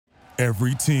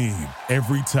Every team,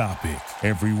 every topic,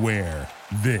 everywhere.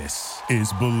 This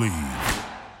is Believe.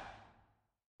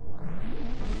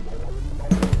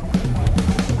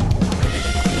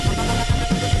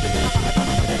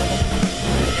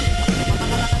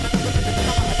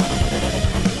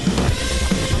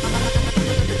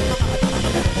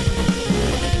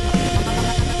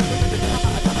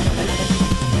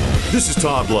 This is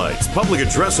Todd Lights, public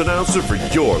address announcer for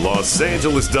your Los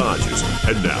Angeles Dodgers.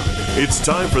 And now, it's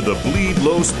time for the Bleed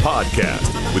Los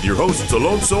podcast with your hosts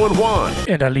Alonso and Juan.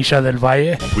 And Alicia del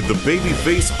Valle. With the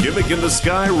babyface gimmick in the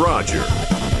sky, Roger.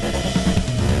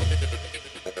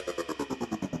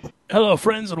 Hello,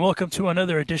 friends, and welcome to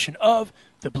another edition of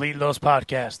the Bleed Los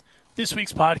podcast. This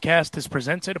week's podcast is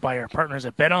presented by our partners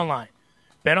at BetOnline.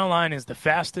 BetOnline is the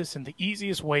fastest and the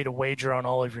easiest way to wager on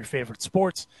all of your favorite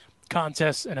sports,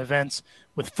 contests, and events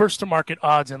with first-to-market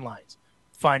odds and lines.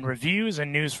 Find reviews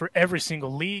and news for every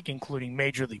single league, including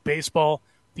Major League Baseball,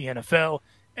 the NFL,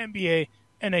 NBA,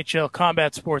 NHL,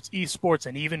 combat sports, esports,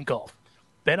 and even golf.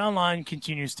 BetOnline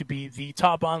continues to be the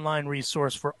top online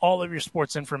resource for all of your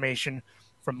sports information,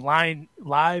 from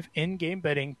live in-game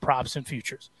betting, props, and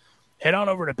futures. Head on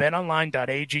over to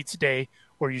betonline.ag today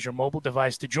or use your mobile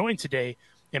device to join today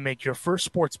and make your first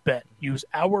sports bet. Use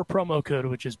our promo code,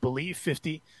 which is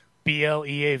BELIEVE50,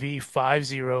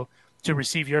 BLEAV50, to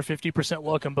receive your 50%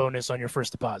 welcome bonus on your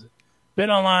first deposit.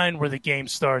 BetOnline, where the game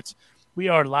starts. We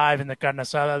are live in the Carne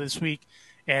Asada this week,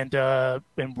 and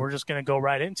we're just going to go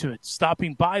right into it.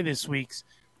 Stopping by this week's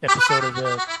episode of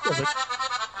the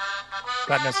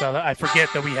Carne Asada, I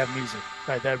forget that we have music.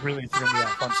 That really threw me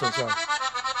off. I'm so sorry.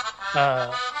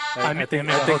 I'm in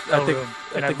the hotel room,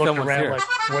 and I looked around here.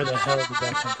 Like, where the hell did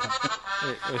that come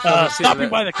from? Stopping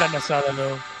by the Carne Asada,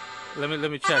 though.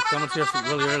 Let me check. Someone's here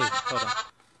really early. Hold on.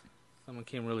 Someone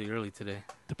came really early today.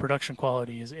 The production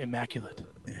quality is immaculate.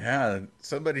 Yeah,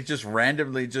 somebody just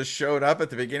randomly just showed up at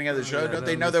the beginning of the show. Don't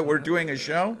they know that we're doing a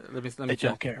show? Let me they check.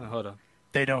 Don't care. Hold on.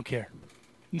 They don't care.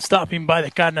 I'm stopping by the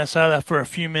Carne Asada for a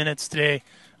few minutes today.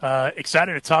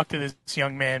 Excited to talk to this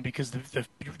young man because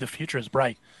the future is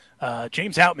bright.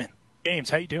 James Outman. James,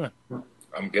 how you doing?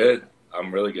 I'm good.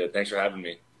 I'm really good. Thanks for having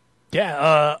me.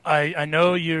 Yeah, I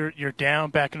know you're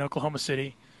down back in Oklahoma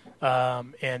City,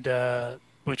 and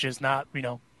which is not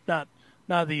not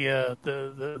the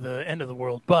end of the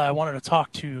world. But I wanted to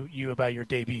talk to you about your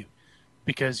debut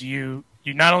because you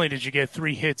not only did you get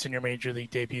 3 hits in your major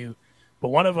league debut, but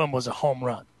one of them was a home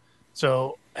run.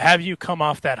 So have you come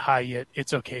off that high yet?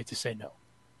 It's okay to say no.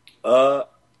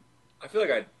 I feel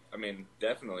like I mean,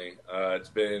 definitely. It's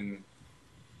been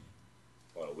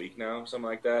a week now, something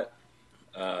like that.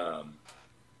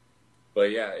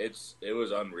 But yeah, it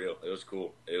was unreal. It was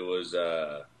cool. It was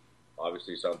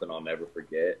obviously something I'll never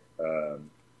forget.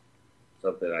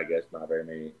 Something I guess not very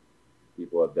many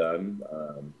people have done.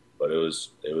 But it was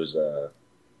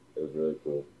really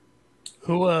cool.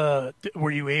 Who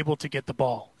were you able to get the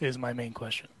ball? Is my main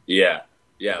question. Yeah.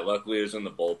 Luckily, it was in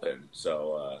the bullpen,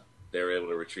 so they were able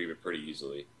to retrieve it pretty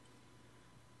easily.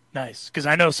 Nice, because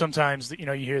I know sometimes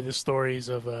you hear the stories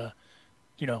of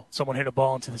someone hit a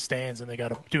ball into the stands and they got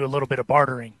to do a little bit of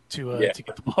bartering to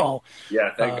get the ball.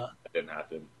 Yeah, thank God that didn't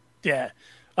happen. Yeah,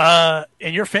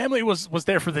 and your family was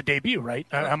there for the debut, right?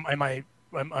 Am I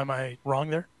wrong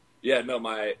there? Yeah, no,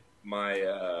 my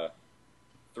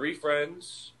 3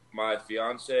 friends, my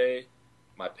fiance,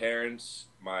 my parents,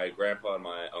 my grandpa, and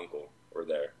my uncle were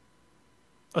there.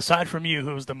 Aside from you,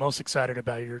 who was the most excited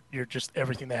about your just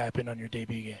everything that happened on your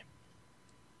debut game?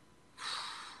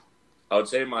 I would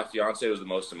say my fiance was the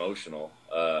most emotional.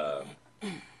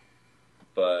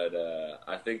 But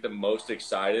I think the most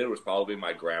excited was probably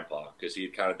my grandpa because he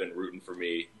had kind of been rooting for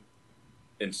me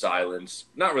in silence.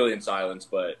 Not really in silence,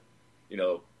 but, he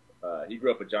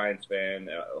grew up a Giants fan.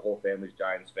 The whole family's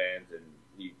Giants fans, and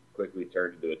he quickly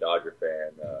turned into a Dodger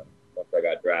fan once I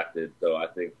got drafted. So I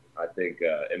think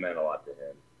it meant a lot to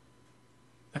him.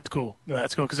 That's cool. No,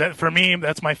 that's cool because for me,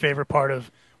 that's my favorite part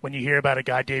of when you hear about a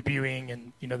guy debuting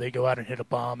and they go out and hit a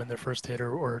bomb in their first hit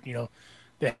or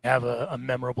they have a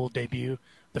memorable debut.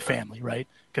 The family, right?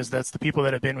 Because that's the people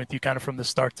that have been with you kind of from the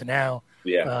start to now,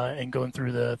 and going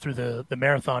through the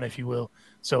marathon, if you will.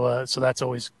 So that's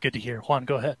always good to hear. Juan,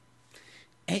 go ahead.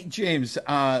 Hey, James,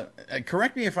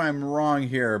 correct me if I'm wrong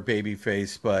here,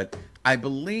 babyface, but I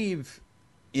believe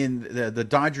in the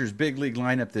Dodgers' big league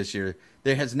lineup this year,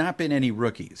 there has not been any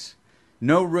rookies.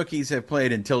 No rookies have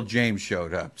played until James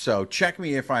showed up. So check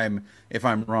me if I'm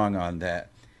wrong on that.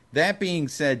 That being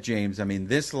said, James, I mean,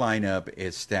 this lineup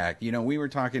is stacked. We were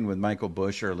talking with Michael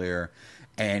Bush earlier,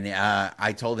 And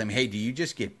I told him, hey, do you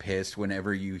just get pissed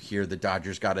whenever you hear the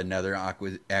Dodgers got another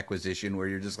acquisition where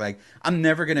you're just like, I'm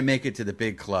never going to make it to the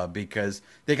big club because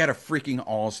they got a freaking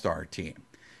all-star team.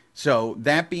 So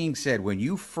that being said, when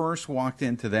you first walked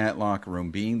into that locker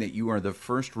room, being that you are the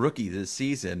first rookie this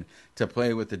season to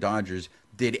play with the Dodgers,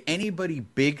 did anybody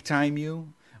big time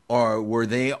you, or were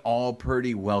they all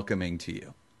pretty welcoming to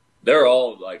you? They're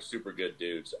all like super good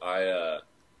dudes.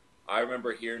 I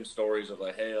remember hearing stories of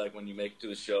like, hey, like when you make it to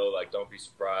the show, like don't be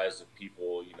surprised if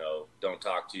people, don't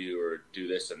talk to you or do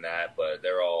this and that. But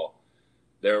they're all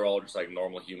just like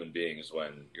normal human beings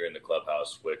when you're in the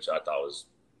clubhouse, which I thought was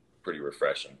pretty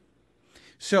refreshing.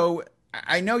 So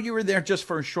I know you were there just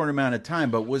for a short amount of time,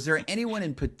 but was there anyone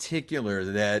in particular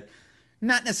that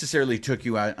not necessarily took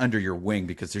you out under your wing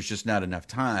because there's just not enough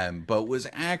time, but was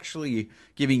actually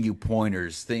giving you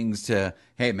pointers, things to,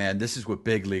 hey, man, this is what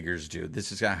big leaguers do.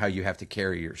 This is how you have to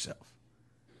carry yourself.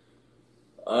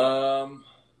 Man,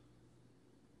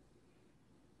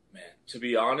 to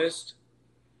be honest,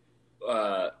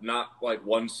 not like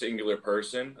one singular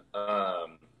person. I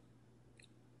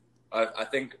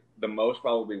think the most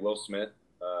probably Will Smith.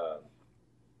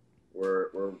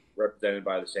 We're represented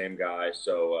by the same guy,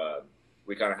 so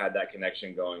we kind of had that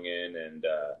connection going in, and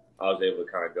I was able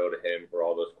to kind of go to him for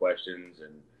all those questions.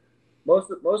 And most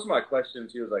of my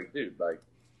questions, he was like, "Dude, like,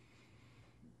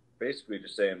 basically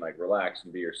just saying like, relax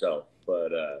and be yourself." But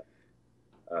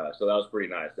so that was pretty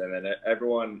nice. And then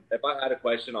everyone, if I had a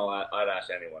question, I'd ask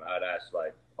anyone. I'd ask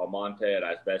like Almonte, I'd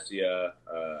ask Vesia,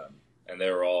 and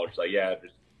they were all just like, "Yeah,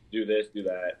 just do this, do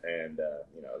that," and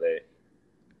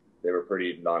they were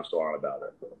pretty nonchalant about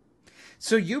it.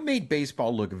 So you made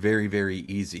baseball look very, very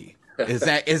easy. Is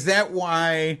that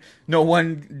why no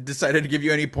one decided to give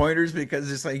you any pointers?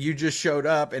 Because it's like you just showed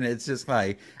up and it's just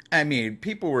like, I mean,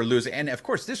 people were losing. And of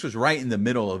course, this was right in the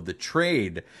middle of the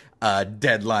trade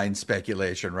deadline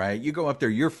speculation, right? You go up there,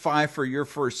 you're 5 for your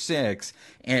first 6.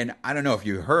 And I don't know if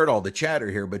you heard all the chatter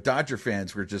here, but Dodger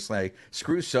fans were just like,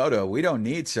 screw Soto. We don't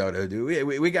need Soto, dude.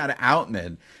 We got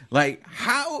Outman. Like,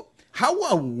 how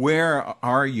aware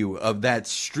are you of that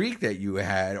streak that you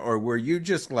had, or were you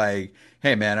just like,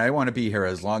 hey man, I want to be here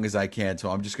as long as I can, so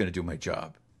I'm just going to do my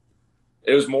job?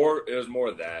 It was more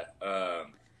of that.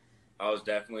 I was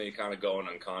definitely kind of going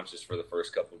unconscious for the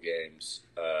first couple games.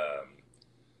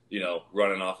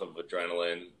 Running off of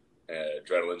adrenaline.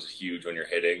 Adrenaline's huge when you're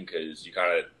hitting because you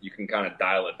can kind of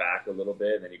dial it back a little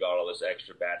bit, and then you got all this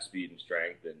extra bat speed and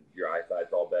strength, and your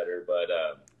eyesight's all better. But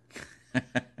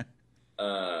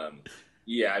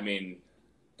yeah, I mean,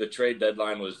 the trade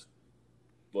deadline was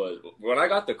when I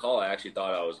got the call, I actually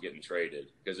thought I was getting traded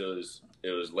because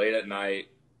it was late at night.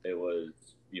 It was,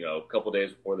 a couple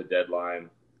days before the deadline.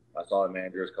 I saw the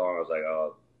manager's call and I was like,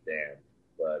 oh, damn.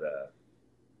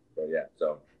 But yeah,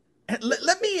 so.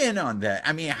 Let me in on that.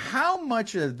 I mean, how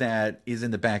much of that is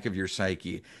in the back of your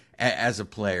psyche as a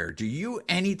player? Do you,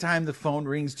 anytime the phone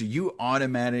rings, do you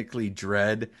automatically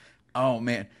dread, oh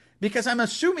man, because I'm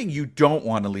assuming you don't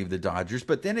want to leave the Dodgers,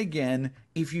 but then again,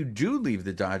 if you do leave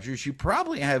the Dodgers, you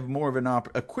probably have more of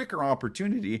a quicker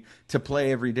opportunity to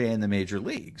play every day in the major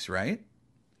leagues, right?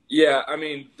 Yeah, I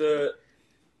mean, the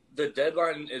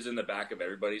deadline is in the back of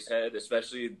everybody's head,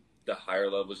 especially the higher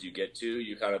levels you get to.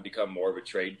 You kind of become more of a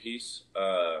trade piece.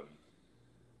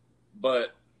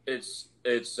 But it's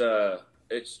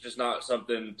just not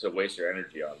something to waste your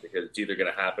energy on because it's either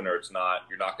going to happen or it's not.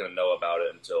 You're not going to know about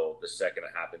it until the second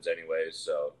it happens anyways.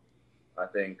 So I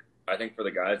think for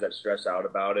the guys that stress out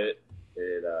about it,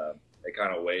 it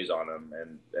kind of weighs on them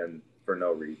and for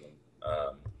no reason.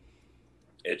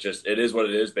 It is what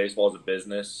it is. Baseball is a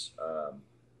business.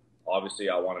 Obviously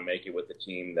I want to make it with the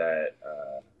team that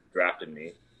drafted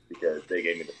me because they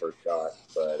gave me the first shot.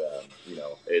 But,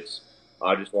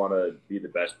 I just want to be the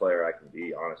best player I can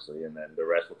be, honestly, and then the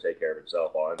rest will take care of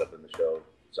itself. I'll end up in the show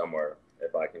somewhere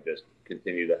if I can just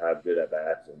continue to have good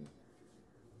at-bats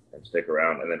and stick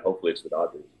around, and then hopefully it's the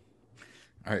Dodgers.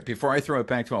 All right, before I throw it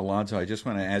back to Alonso, I just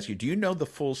want to ask you, do you know the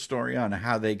full story on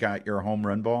how they got your home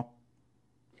run ball?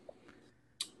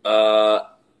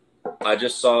 I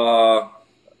just saw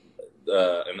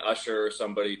an usher or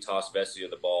somebody toss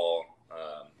Vesia the ball,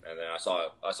 and then I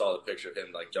saw the picture of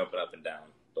him like jumping up and down.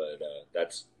 But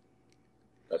that's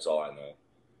all I know.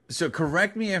 So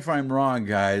correct me if I'm wrong,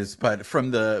 guys, but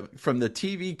from the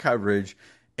TV coverage,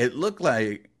 it looked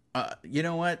like you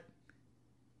know what?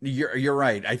 You're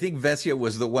right. I think Vesia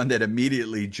was the one that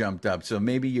immediately jumped up. So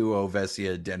maybe you owe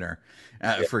Vesia a dinner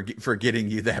for getting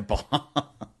you that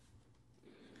ball.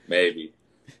 Maybe.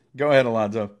 Go ahead,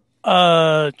 Alonso.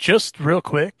 Just real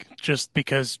quick, just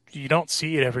because you don't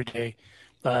see it every day.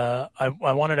 I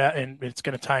wanted to, and it's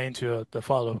going to tie into the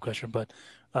follow-up question, but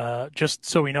just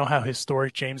so we know how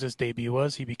historic James's debut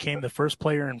was, he became the first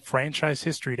player in franchise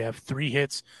history to have 3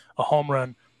 hits, a home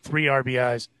run, 3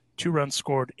 RBIs, 2 runs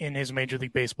scored in his Major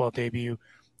League Baseball debut,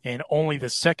 and only the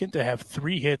second to have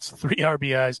 3 hits, 3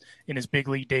 RBIs in his big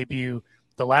league debut.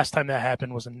 The last time that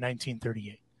happened was in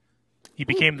 1938. He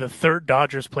became the 3rd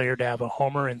Dodgers player to have a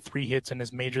homer and 3 hits in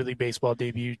his Major League Baseball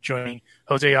debut, joining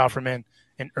Jose Offerman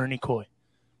and Ernie Coy.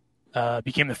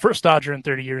 Became the first Dodger in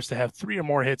 30 years to have 3 or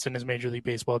more hits in his Major League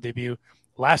Baseball debut.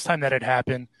 Last time that had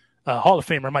happened, Hall of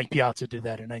Famer Mike Piazza did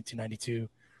that in 1992,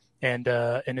 and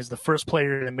is the first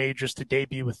player in the majors to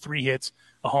debut with 3 hits,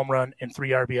 a home run, and 3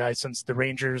 RBI since the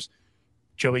Rangers'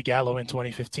 Joey Gallo in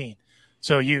 2015.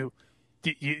 So you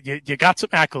got some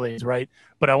accolades, right?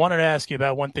 But I wanted to ask you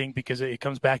about one thing because it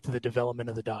comes back to the development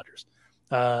of the Dodgers.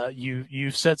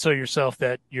 You've said so yourself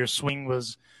that your swing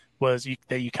was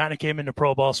that you kind of came into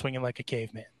pro ball swinging like a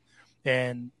caveman.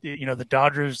 And, the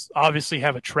Dodgers obviously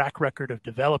have a track record of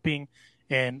developing.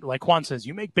 And like Juan says,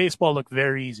 you make baseball look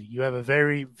very easy. You have a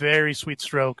very, very sweet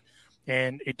stroke.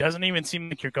 And it doesn't even seem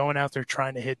like you're going out there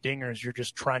trying to hit dingers. You're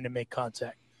just trying to make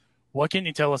contact. What can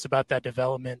you tell us about that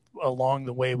development along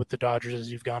the way with the Dodgers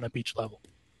as you've gone up each level?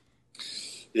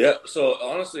 Yeah, so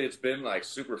honestly, it's been like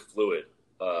super fluid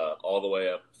all the way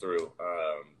up through.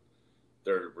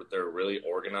 They're really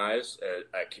organized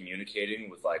at communicating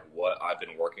with like what I've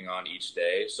been working on each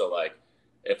day. So like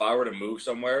if I were to move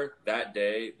somewhere that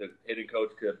day, the hitting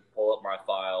coach could pull up my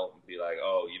file and be like,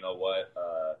 "Oh, you know what?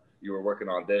 You were working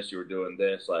on this. You were doing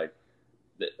this. Like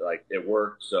it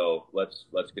worked. So let's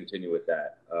continue with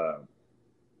that."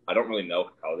 I don't really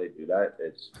know how they do that.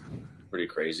 It's pretty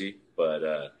crazy,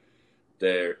 but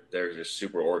they're just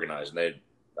super organized. And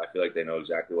I feel like they know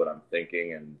exactly what I'm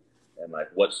thinking and like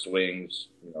what swings,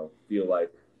 feel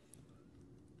like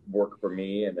work for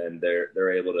me. And then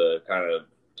they're able to kind of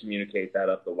communicate that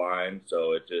up the line.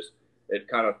 So it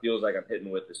kind of feels like I'm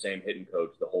hitting with the same hitting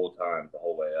coach the whole time, the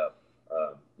whole way up.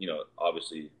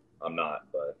 Obviously I'm not,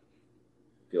 but it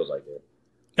feels like it.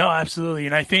 No, absolutely.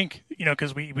 And I think,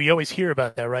 because we always hear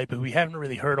about that, right? But we haven't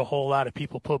really heard a whole lot of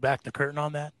people pull back the curtain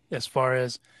on that as far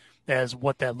as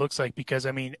what that looks like. Because,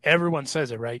 I mean, everyone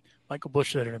says it, right? Michael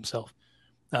Busch said it himself.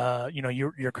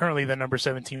 You're currently the number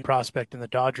 17 prospect in the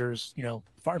Dodgers,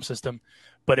 farm system,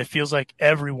 but it feels like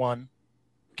everyone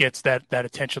gets that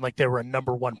attention like they were a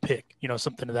number 1 pick,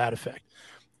 something to that effect.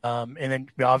 And then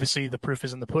obviously the proof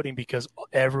is in the pudding because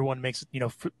everyone makes it,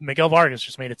 Miguel Vargas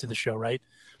just made it to the show, right?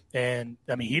 And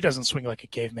I mean, he doesn't swing like a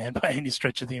caveman by any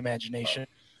stretch of the imagination,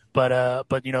 but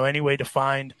any way to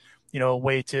find, a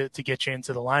way to get you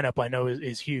into the lineup, I know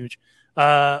is huge.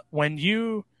 I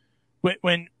wanted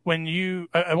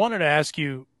to ask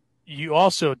you, you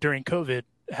also during COVID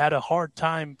had a hard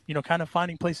time, kind of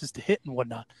finding places to hit and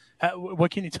whatnot.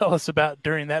 What can you tell us about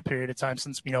during that period of time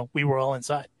since, we were all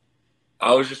inside?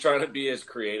 I was just trying to be as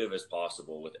creative as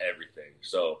possible with everything.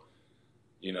 So,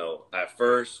 at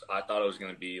first I thought it was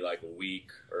going to be like a week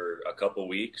or a couple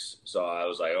weeks. So I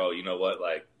was like, oh, you know what?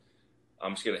 Like,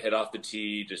 I'm just going to hit off the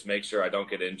tee, just make sure I don't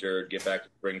get injured, get back to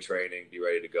spring training, be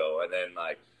ready to go. And then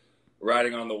like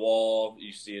writing on the wall,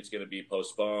 you see it's going to be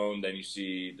postponed. Then you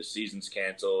see the season's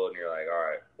canceled and you're like, all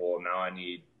right, well, now I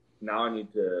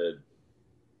need to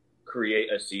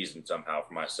create a season somehow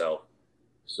for myself.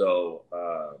 So,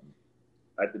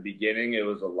 at the beginning, it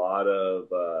was a lot of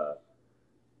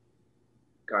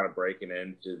kind of breaking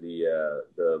into the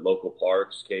local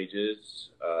parks, cages.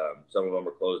 Some of them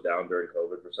were closed down during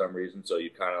COVID for some reason, so you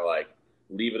kind of like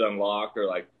leave it unlocked or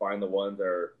like find the ones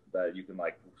that you can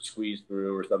like squeeze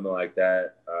through or something like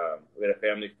that. We had a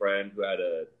family friend who had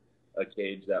a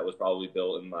cage that was probably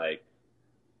built in like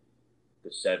the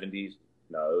 70s.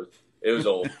 No, it was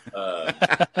old.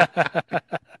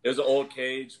 It was an old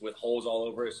cage with holes all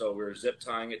over it, so we were zip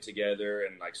tying it together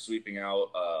and like sweeping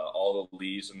out all the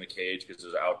leaves in the cage because it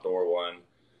was an outdoor one.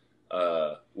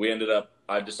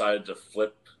 I decided to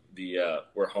flip the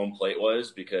where home plate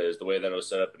was because the way that it was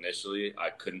set up initially,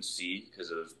 I couldn't see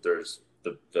because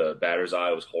the batter's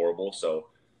eye was horrible. So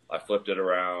I flipped it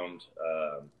around.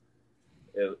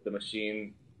 The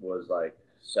machine was like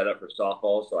set up for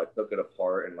softballs, so I took it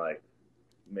apart and like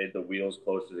made the wheels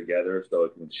closer together so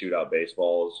it can shoot out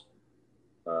baseballs.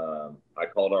 I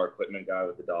called our equipment guy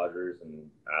with the Dodgers and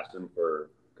asked him for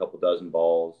a couple dozen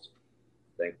balls.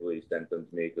 Thankfully, he sent them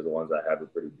to me because the ones I had were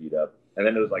pretty beat up. And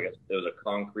then it was a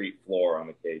concrete floor on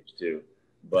the cage too.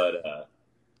 But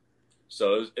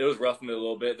so it was roughing it a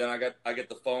little bit. Then I get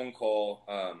the phone call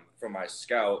from my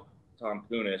scout Tom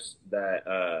Kunis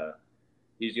that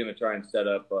he's going to try and set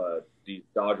up these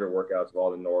Dodger workouts of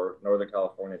all the Northern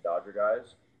California Dodger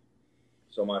guys.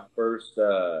 So my first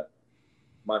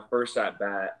at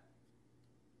bat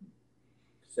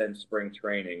since spring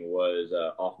training was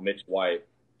off Mitch White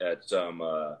at some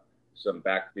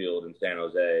backfield in San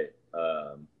Jose,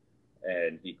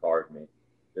 and he carved me.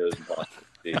 It was impossible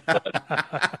to see.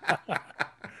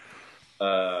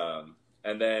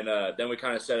 And then we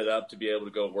kind of set it up to be able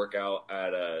to go work out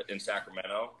in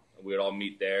Sacramento. We would all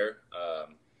meet there.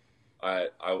 I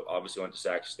obviously went to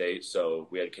Sac State, so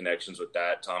we had connections with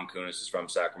that. Tom Kunis is from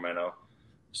Sacramento.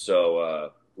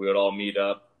 So we would all meet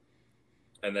up,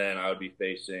 and then I would be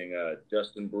facing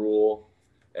Justin Brule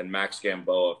and Max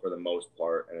Gamboa for the most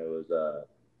part. And it was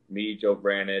me, Joe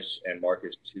Branish, and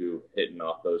Marcus Chu hitting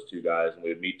off those two guys. And we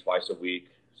would meet twice a week.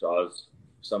 So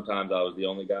sometimes I was the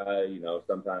only guy,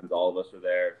 sometimes all of us were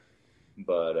there.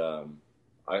 But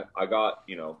I got,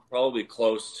 probably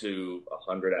close to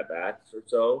 100 at-bats or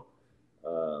so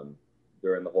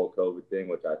during the whole COVID thing,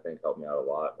 which I think helped me out a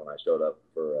lot when I showed up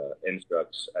for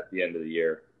instructs at the end of the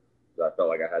year. Because I felt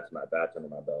like I had some at-bats under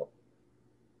my belt.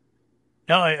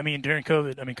 No, I mean during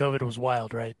COVID, COVID was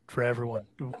wild, right, for everyone,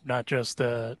 not just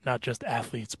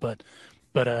athletes, but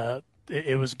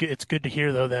it was good. It's good to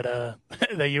hear though that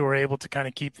that you were able to kind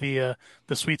of keep the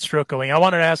sweet stroke going. I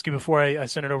wanted to ask you before I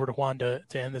send it over to Juan to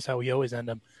end this how we always end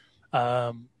them.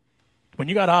 When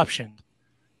you got optioned,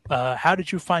 how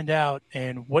did you find out,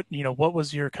 and what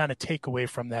was your kind of takeaway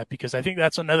from that? Because I think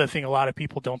that's another thing a lot of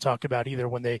people don't talk about either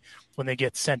when they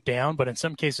get sent down. But in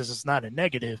some cases, it's not a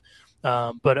negative.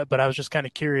 But I was just kind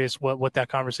of curious what that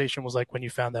conversation was like when you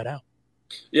found that out.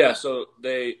 Yeah, so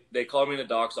they called me in the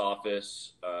doc's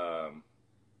office.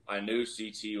 I knew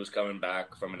CT was coming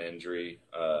back from an injury.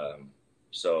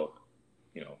 So,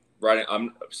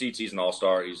 CT's an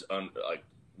all-star. He's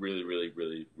really, really,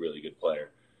 really, really good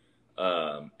player.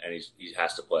 And he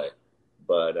has to play.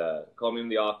 But called me in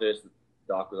the office. The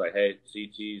doc was like, "Hey,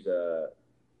 CT's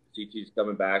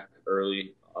coming back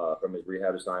early from his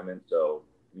rehab assignment. So,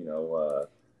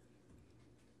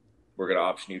 we're gonna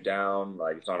option you down.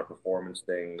 Like, it's not a performance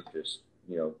thing. Just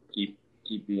keep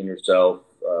being yourself,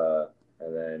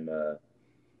 and then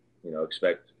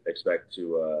expect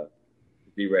to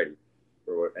be ready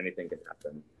for what anything can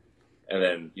happen." And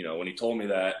then when he told me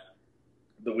that,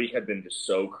 the week had been just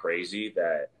so crazy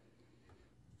that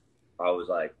I was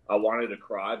like, I wanted to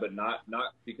cry, but not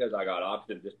because I got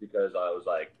optioned, just because I was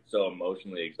like so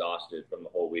emotionally exhausted from the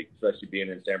whole week, especially being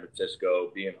in San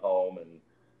Francisco, being home, and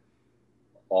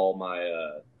all my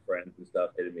friends and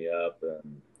stuff hitting me up.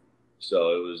 And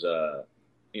so it was,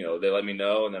 they let me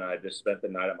know, and then I just spent the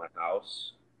night at my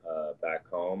house back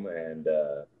home, and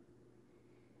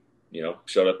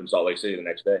showed up in Salt Lake City the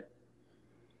next day.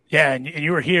 Yeah, and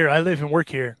you were here. I live and work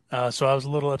here, so I was a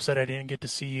little upset I didn't get to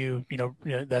see you.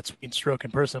 That's in stroke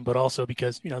in person, but also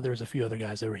because there was a few other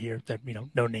guys that were here that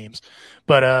no names,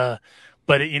 but at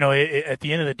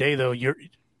the end of the day though,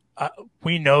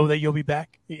 we know that you'll be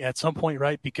back at some point,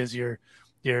 right? Because you're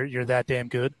that damn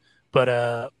good.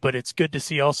 But it's good to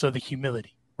see also the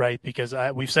humility, right? Because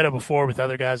we've said it before with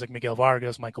other guys like Miguel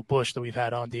Vargas, Michael Busch that we've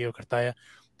had on, Diego Cartaya.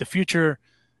 The future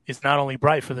is not only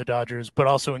bright for the Dodgers, but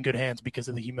also in good hands because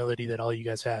of the humility that all you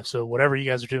guys have. So whatever you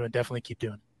guys are doing, definitely keep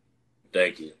doing.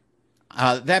 Thank you.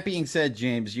 That being said,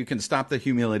 James, you can stop the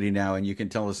humility now and you can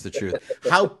tell us the truth.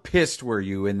 How pissed were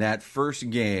you in that first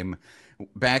game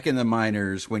back in the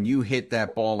minors when you hit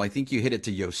that ball? I think you hit it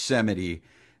to Yosemite,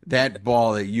 that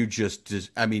ball that you just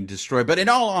destroyed. But in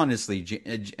all honesty,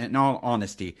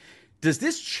 does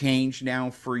this change now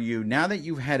for you now that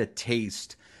you've had a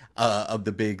taste of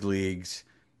the big leagues?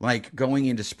 Like going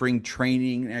into spring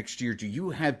training next year, do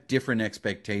you have different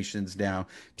expectations now?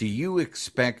 Do you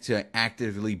expect to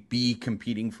actively be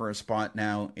competing for a spot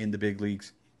now in the big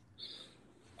leagues?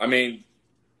 I mean,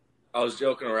 I was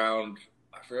joking around,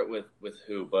 I forget with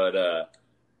who, but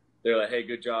they're like, "Hey,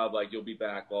 good job, like you'll be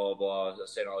back, blah, blah, blah,"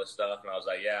 saying all this stuff. And I was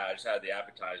like, "Yeah, I just had the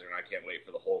appetizer and I can't wait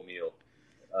for the whole meal."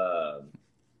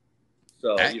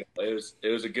 It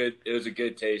was a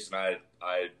good taste, and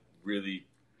I really,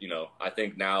 I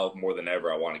think now more than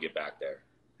ever, I want to get back there.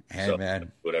 Hey,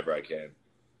 man. Whatever I can.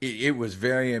 It was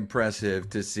very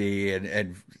impressive to see.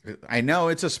 And I know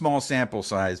it's a small sample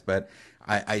size, but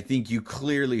I think you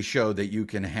clearly show that you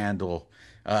can handle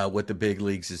what the big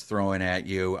leagues is throwing at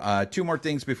you. Two more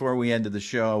things before we end the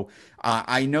show.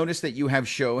 I noticed that you have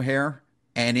show hair.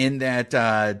 And in that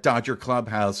Dodger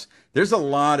clubhouse, there's a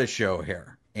lot of show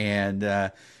hair. And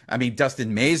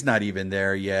Dustin May's not even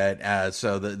there yet,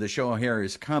 so the show hair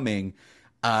is coming.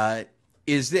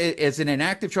 Is it an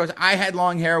active choice? I had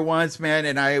long hair once, man,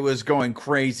 and I was going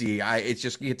crazy. It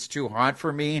just gets too hot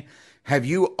for me. Have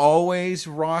you always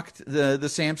rocked the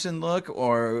Samson look,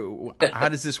 or how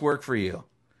does this work for you?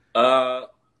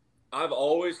 I've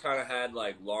always kind of had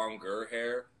like longer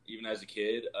hair, even as a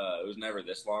kid. It was never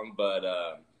this long, but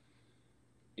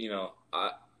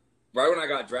right when I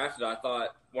got drafted, I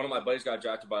thought one of my buddies got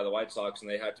drafted by the White Sox, and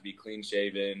they had to be clean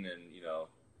shaven and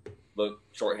look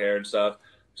short hair and stuff.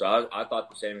 So I thought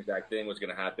the same exact thing was going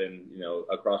to happen,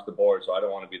 across the board. So I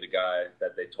don't want to be the guy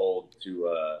that they told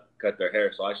to cut their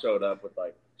hair. So I showed up with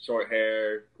like short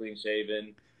hair, clean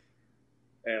shaven.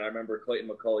 And I remember Clayton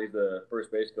McCulley, the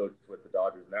first base coach with the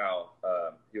Dodgers now.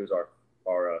 He was our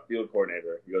field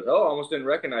coordinator. He goes, "Oh, I almost didn't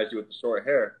recognize you with the short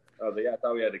hair." I was like, "Yeah, I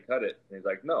thought we had to cut it." And he's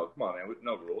like, "No, come on, man,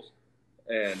 no rules."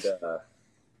 And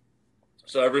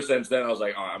so ever since then, I was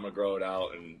like, "All right, I'm gonna grow it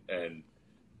out, and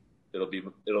it'll be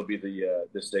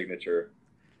the signature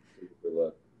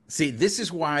look." See, this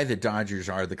is why the Dodgers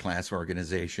are the class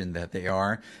organization that they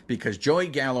are, because Joey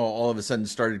Gallo all of a sudden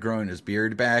started growing his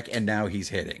beard back, and now he's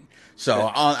hitting. So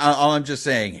all I'm just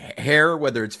saying, hair,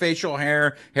 whether it's facial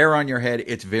hair on your head,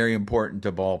 it's very important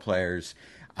to ball players.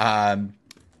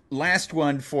 Last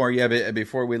one for you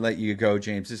before we let you go,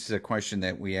 James. This is a question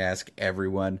that we ask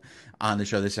everyone on the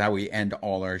show. This is how we end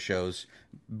all our shows.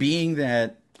 Being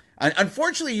that,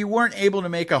 unfortunately, you weren't able to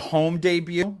make a home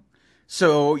debut,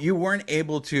 so you weren't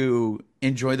able to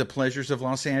enjoy the pleasures of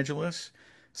Los Angeles.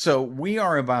 So we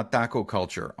are about taco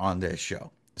culture on this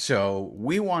show. So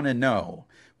we want to know,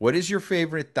 what is your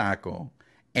favorite taco?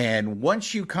 And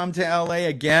once you come to LA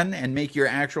again and make your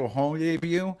actual home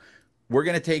debut, we're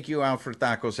going to take you out for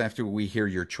tacos after we hear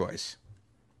your choice.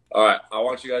 All right. I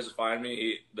want you guys to find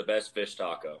me the best fish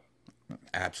taco.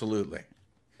 Absolutely.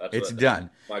 It's done.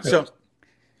 So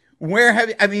where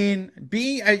have you,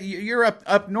 you're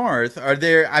up north. Are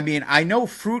there, I know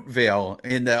Fruitvale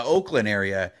in the Oakland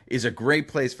area is a great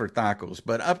place for tacos,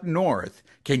 but up north,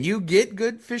 can you get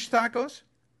good fish tacos?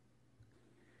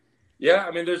 Yeah.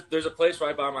 There's a place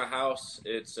right by my house.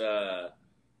 It's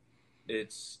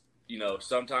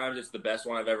sometimes it's the best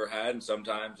one I've ever had, and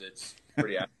sometimes it's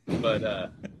pretty average.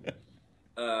 But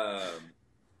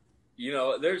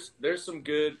there's some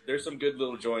good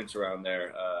little joints around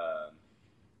there.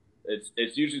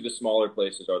 It's usually the smaller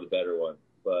places are the better ones,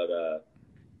 but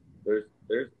there's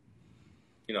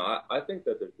I think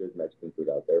that there's good Mexican food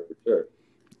out there for sure.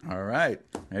 All right,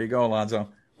 there you go, Alonzo.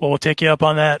 Well, we'll take you up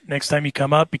on that next time you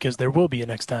come up, because there will be a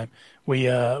next time. We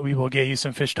will get you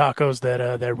some fish tacos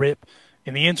that rip.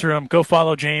 In the interim, go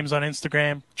follow James on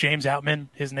Instagram. James Outman,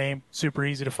 his name, super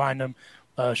easy to find him.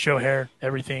 Show hair,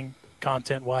 everything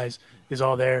content wise is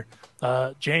all there.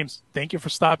 James, thank you for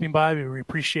stopping by. We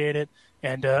appreciate it.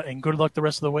 And good luck the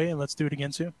rest of the way, and let's do it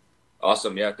again soon.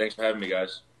 Awesome. Yeah, thanks for having me,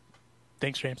 guys.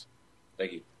 Thanks, James.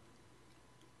 Thank you.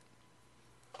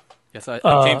 Yes,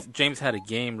 James had a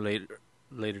game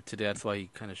later today. That's why he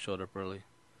kind of showed up early.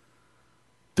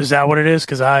 Is that what it is?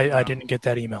 Because I didn't get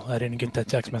that email. I didn't get that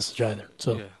text message either.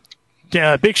 So,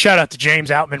 yeah, big shout out to James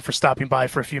Outman for stopping by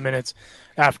for a few minutes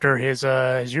after his,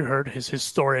 as you heard, his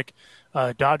historic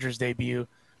Dodgers debut.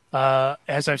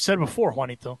 As I've said before,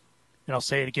 Juanito, and I'll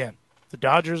say it again, the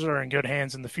Dodgers are in good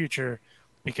hands in the future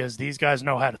because these guys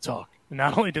know how to talk. And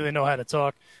not only do they know how to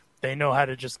talk, they know how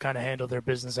to just kind of handle their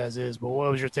business as is. But what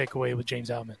was your takeaway with James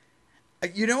Outman?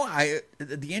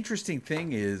 The interesting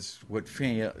thing is what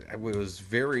was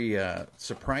very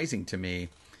surprising to me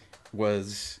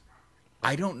was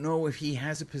I don't know if he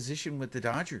has a position with the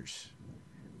Dodgers.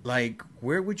 Like,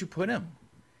 where would you put him?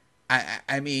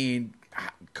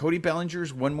 Cody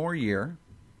Bellinger's one more year,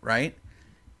 right?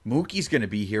 Mookie's going to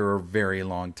be here a very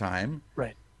long time.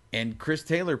 Right. And Chris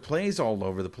Taylor plays all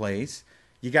over the place.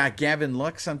 You got Gavin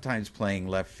Luck sometimes playing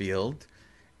left field.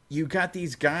 You got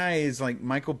these guys like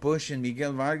Michael Busch and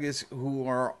Miguel Vargas who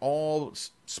are all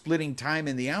splitting time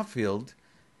in the outfield.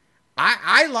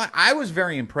 I was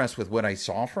very impressed with what I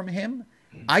saw from him.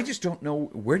 I just don't know,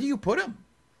 where do you put him?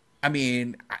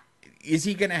 Is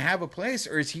he going to have a place,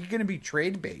 or is he going to be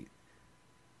trade bait?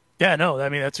 Yeah, no,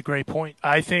 that's a great point.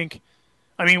 I think,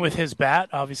 with his bat,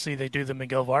 obviously they do the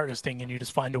Miguel Vargas thing, and you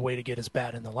just find a way to get his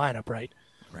bat in the lineup, right?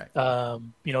 Right.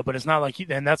 But it's not like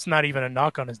and that's not even a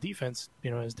knock on his defense.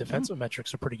 His defensive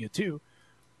metrics are pretty good too.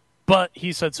 But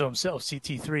he said so himself.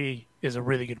 CT3 is a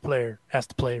really good player, has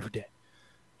to play every day.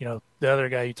 The other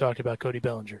guy you talked about, Cody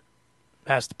Bellinger,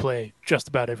 has to play just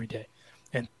about every day,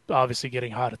 and obviously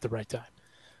getting hot at the right time.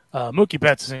 Mookie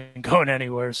Betts isn't going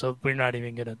anywhere, so we're not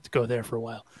even going to go there for a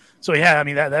while. So yeah,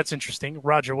 that's interesting.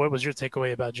 Roger, what was your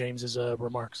takeaway about James's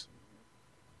remarks?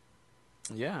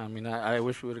 Yeah, I mean, I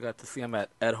wish we would have got to see him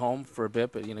at home for a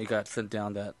bit, but, he got sent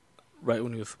down that right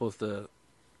when he was supposed to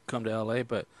come to L.A.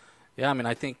 But, yeah, I mean,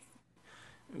 I think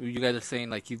you guys are saying,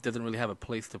 like, he doesn't really have a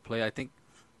place to play. I think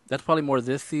that's probably more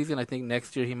this season. I think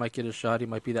next year he might get a shot. He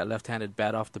might be that left-handed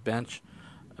bat off the bench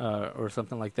or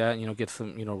something like that, get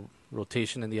some,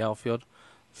 rotation in the outfield.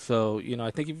 So,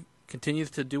 I think he continues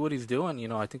to do what he's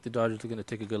doing. I think the Dodgers are going to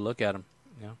take a good look at him,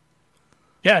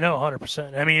 Yeah, no,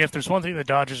 100%. I mean, if there's one thing the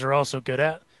Dodgers are also good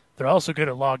at, they're also good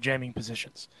at log jamming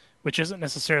positions, which isn't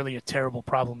necessarily a terrible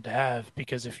problem to have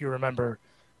because if you remember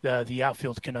the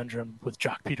outfield conundrum with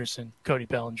Jock Peterson, Cody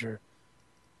Bellinger,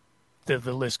 the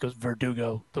list goes,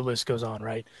 Verdugo, the list goes on,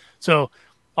 right? So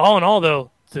all in all,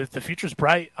 though, the future's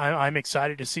bright. I'm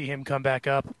excited to see him come back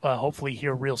up, hopefully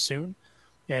here real soon,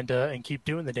 and keep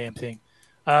doing the damn thing.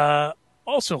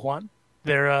 Also, Juan,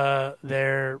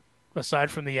 they're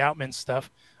aside from the Outman stuff,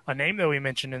 a name that we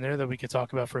mentioned in there that we could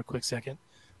talk about for a quick second,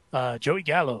 Joey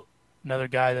Gallo, another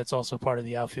guy that's also part of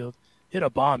the outfield, hit a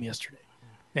bomb yesterday.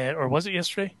 Or was it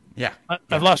yesterday? Yeah.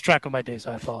 I've lost track of my days.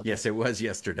 I apologize. Yes, it was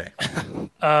yesterday.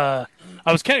 I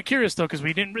was kind of curious, though, because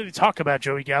we didn't really talk about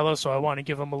Joey Gallo, so I want to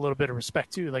give him a little bit of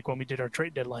respect, too, like when we did our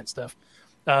trade deadline stuff.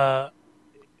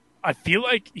 I feel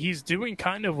like he's doing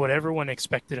kind of what everyone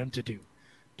expected him to do,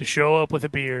 to show up with a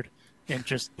beard and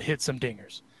just hit some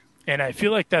dingers. And I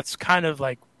feel like that's kind of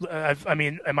like, I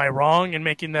mean, am I wrong in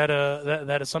making that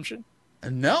assumption?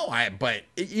 No, but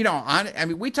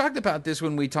we talked about this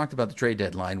when we talked about the trade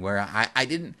deadline, where I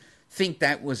didn't think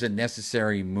that was a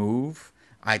necessary move.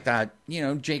 I thought,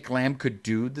 Jake Lamb could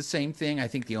do the same thing. I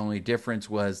think the only difference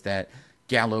was that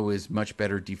Gallo is much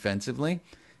better defensively.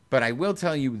 But I will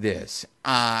tell you this.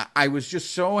 I was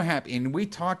just so happy. And we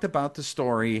talked about the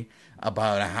story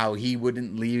about how he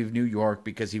wouldn't leave New York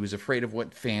because he was afraid of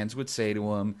what fans would say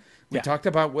to him. We talked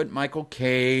about what Michael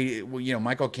Kay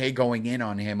going in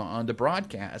on him on the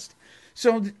broadcast.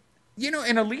 So,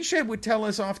 and Alicia would tell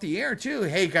us off the air too,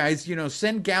 hey guys,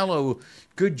 send Gallo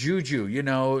good juju,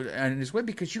 on his way,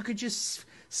 because you could just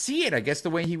see it, I guess, the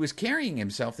way he was carrying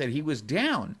himself, that he was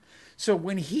down. So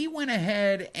when he went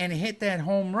ahead and hit that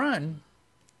home run,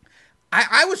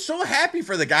 I was so happy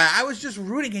for the guy. I was just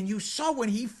rooting, and you saw when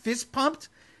he fist pumped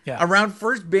around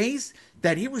first base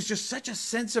that it was just such a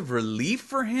sense of relief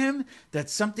for him that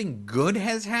something good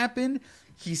has happened.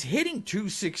 He's hitting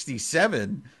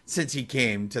 267 since he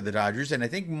came to the Dodgers, and I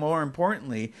think more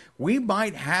importantly, we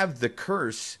might have the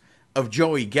curse of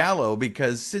Joey Gallo,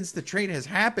 because since the trade has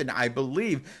happened, I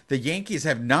believe the Yankees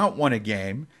have not won a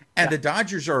game, and the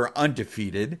Dodgers are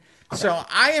undefeated. So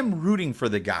I am rooting for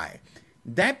the guy.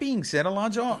 That being said,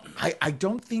 Alonso, I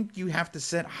don't think you have to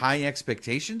set high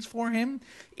expectations for him.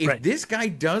 If this guy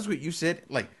does what you said,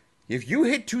 like if you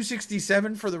hit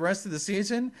 267 for the rest of the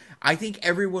season, I think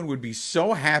everyone would be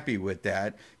so happy with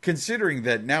that, considering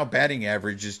that now batting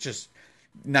average is just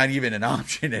not even an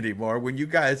option anymore. When you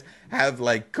guys have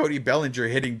like Cody Bellinger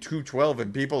hitting 212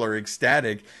 and people are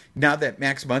ecstatic, now that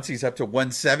Max Muncy's up to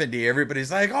 170,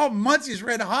 everybody's like, oh, Muncy's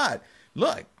red hot.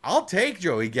 Look, I'll take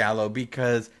Joey Gallo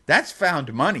because that's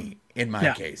found money in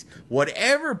my case.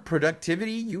 Whatever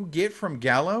productivity you get from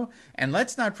Gallo, and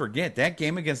let's not forget that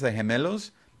game against the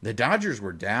Gemelos, the Dodgers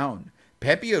were down.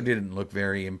 Pepio didn't look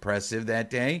very impressive that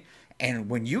day. And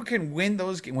when you can win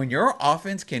those, when your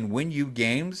offense can win you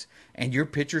games and your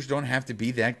pitchers don't have to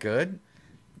be that good,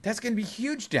 that's going to be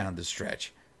huge down the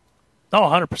stretch. Oh,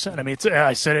 100%. I mean,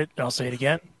 I said it, and I'll say it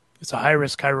again. It's a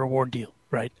high-risk, high-reward deal,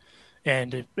 right?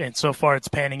 And so far it's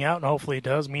panning out, and hopefully it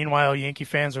does. Meanwhile, Yankee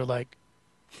fans are like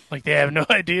they have no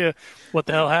idea what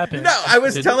the hell happened. No, I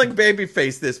was telling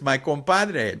Babyface this, my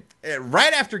compadre.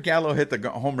 Right after Gallo hit the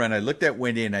home run, I looked at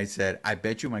Wendy and I said, I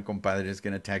bet you my compadre is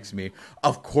going to text me.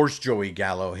 Of course Joey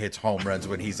Gallo hits home runs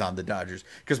when he's on the Dodgers,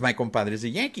 because my compadre is a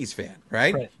Yankees fan,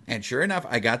 right? And sure enough,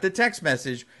 I got the text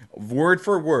message, word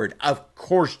for word. Of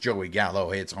course Joey Gallo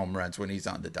hits home runs when he's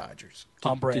on the Dodgers.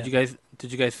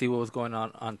 Did you guys see what was going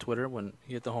on Twitter when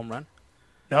he hit the home run?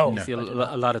 No. You see a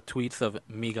lot of tweets of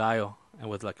Mi Gallo and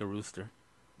with like a rooster.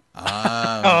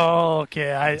 Oh,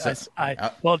 okay.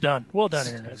 I well done,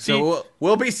 internet. So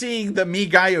we'll be seeing the Mi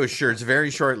Gallo shirts very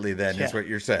shortly. Then is what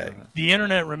you're saying. The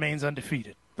internet remains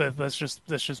undefeated. But let's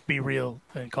just be real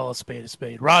and call a spade a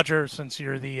spade. Roger, since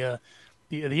you're the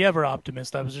ever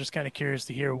optimist, I was just kind of curious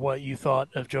to hear what you thought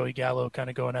of Joey Gallo kind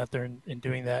of going out there and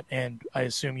doing that, and I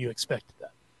assume you expected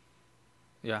that.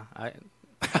 Yeah,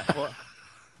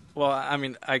 well, I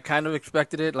mean, I kind of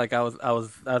expected it. Like I was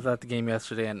at the game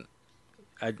yesterday, and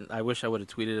I wish I would have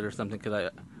tweeted it or something, because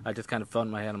I just kind of felt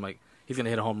in my head, I'm like, he's gonna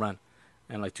hit a home run,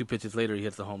 and like 2 pitches later he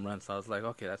hits a home run. So I was like,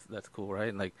 okay, that's cool, right?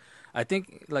 And like I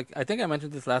think I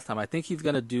mentioned this last time. I think he's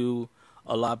gonna do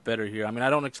a lot better here. I mean, I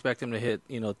don't expect him to hit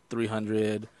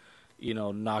 300,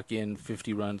 knock in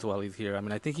 50 runs while he's here. I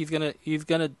mean, I think he's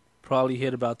gonna probably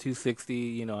hit about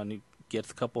 260, and he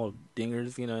gets a couple of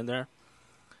dingers, in there.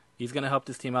 He's gonna help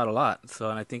this team out a lot. So,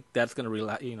 and I think that's gonna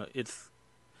relax.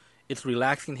 It's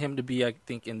relaxing him to be, I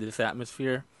think, in this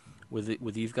atmosphere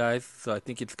with these guys. So I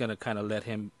think it's gonna kind of let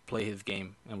him play his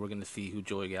game, and we're gonna see who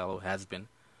Joey Gallo has been.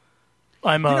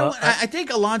 I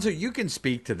think, Alonso, you can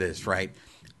speak to this, right?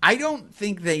 I don't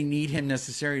think they need him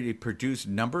necessarily to produce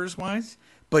numbers-wise,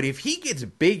 but if he gets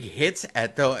big hits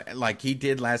like he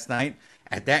did last night,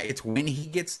 it's when he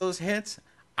gets those hits,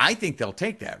 I think they'll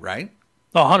take that, right?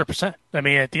 Oh, 100%. I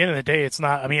mean, at the end of the day, it's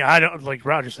not – I mean, I don't – like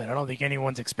Roger said, I don't think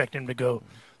anyone's expecting him to go,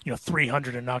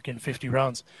 300 and knock in 50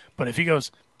 runs. But if he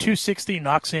goes 260,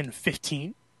 knocks in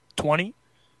 15, 20 –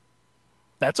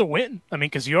 that's a win. I mean,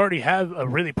 because you already have a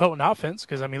really potent offense.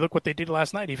 Because, I mean, look what they did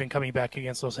last night, even coming back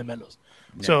against Los Gemelos.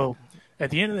 Yeah. So, at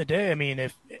the end of the day, I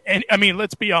mean,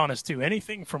 let's be honest, too.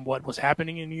 Anything from what was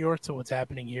happening in New York to what's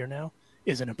happening here now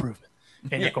is an improvement.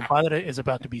 And your compadre is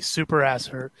about to be super ass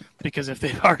hurt because if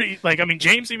they've already –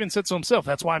 James even said so himself.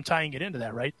 That's why I'm tying it into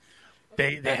that, right?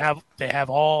 They have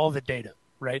all the data,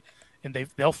 right? And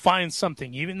they'll find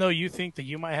something. Even though you think that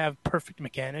you might have perfect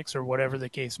mechanics or whatever the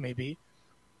case may be,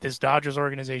 this Dodgers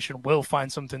organization will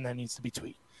find something that needs to be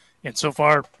tweaked. And so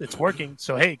far, it's working.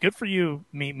 So, hey, good for you,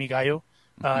 mi gallo.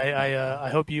 I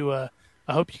hope you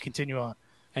continue on.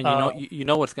 And you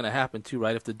know what's going to happen, too,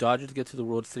 right? If the Dodgers get to the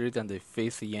World Series and they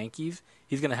face the Yankees,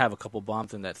 he's going to have a couple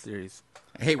bombs in that series.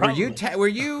 Hey, were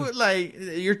you like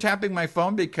you're tapping my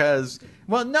phone because –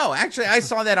 well, no, actually, I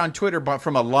saw that on Twitter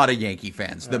from a lot of Yankee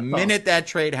fans. The minute that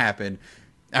trade happened –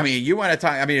 I mean, you want to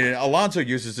talk? I mean, Alonso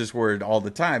uses this word all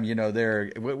the time.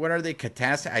 They're what are they?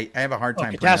 I have a hard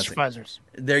time pronouncing. Catastrophizers.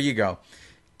 There you go.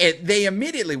 They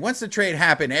immediately, once the trade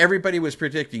happened, everybody was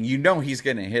predicting. He's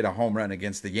going to hit a home run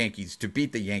against the Yankees to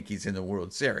beat the Yankees in the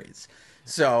World Series.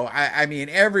 So I mean,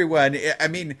 everyone. I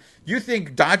mean, you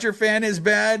think Dodger fan is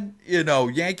bad?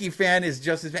 Yankee fan is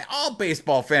just as bad. All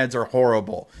baseball fans are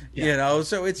horrible. Yeah.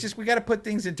 So it's just we got to put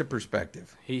things into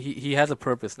perspective. He has a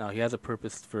purpose now. He has a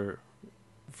purpose for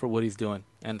what he's doing.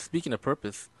 And speaking of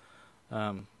purpose,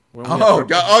 did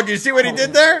you see what he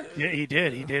did there? Yeah, he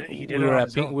did. He did.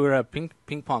 We were at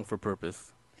ping pong for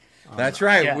purpose. That's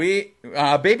right. Yeah. We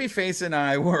Babyface and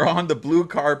I were on the blue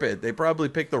carpet. They probably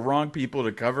picked the wrong people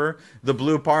to cover the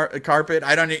blue carpet.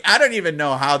 I don't even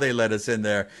know how they let us in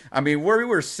there. I mean, we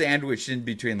were sandwiched in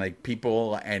between like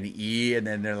people and and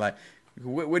then they're like,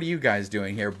 "What are you guys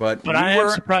doing here?" But I am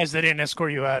surprised they didn't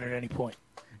escort you out at any point.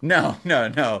 No.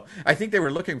 I think they were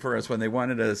looking for us when they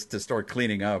wanted us to start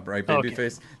cleaning up, right,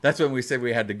 Babyface? Okay. That's when we said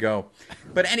we had to go.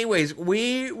 But anyways,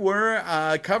 we were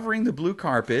covering the blue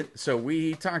carpet, so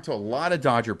we talked to a lot of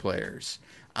Dodger players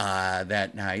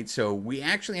that night. So we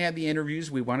actually had the interviews.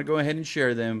 We want to go ahead and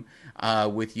share them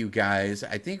with you guys.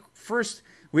 I think first,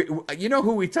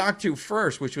 who we talked to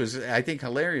first, which was, I think,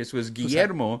 hilarious, was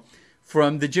Guillermo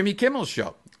from the Jimmy Kimmel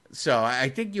Show. So I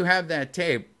think you have that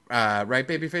tape. Right,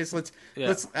 Babyface?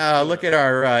 Let's look at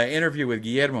our interview with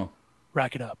Guillermo.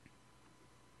 Rack it up.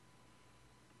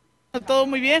 Todo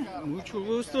muy bien. Mucho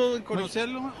gusto en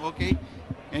conocerlo. Okay.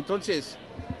 Entonces,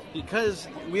 because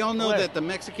we all know that the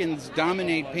Mexicans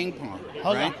dominate ping pong,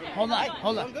 right? Hold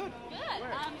on. Good.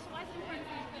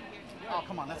 Oh,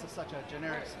 come on. That's such a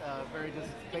generic, very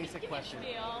just basic question.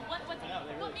 What does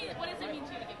it mean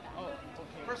to you to give back?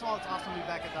 First of all, it's awesome to be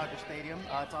back at Dodger Stadium.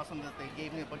 It's awesome that they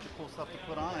gave me a bunch of cool stuff to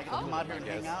put on. I get to come out here and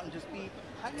hang out and just be,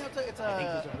 it's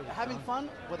having fun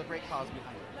with a great cause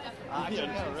behind it.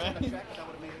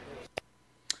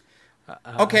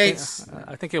 Okay.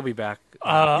 I think he'll be back.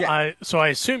 So I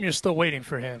assume you're still waiting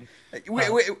for him.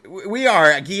 We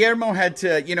are. Guillermo had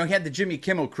to, he had the Jimmy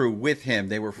Kimmel crew with him.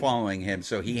 They were following him,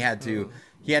 so he had to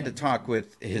talk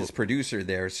with his producer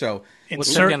there. So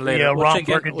insert the Ron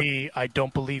Burgundy "I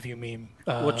don't believe you" meme.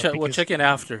 We'll check in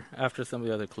after some of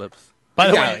the other clips. By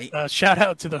the way, shout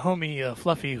out to the homie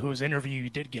Fluffy, whose interview you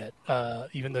did get,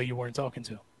 even though you weren't talking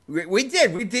to. We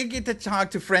did. We did get to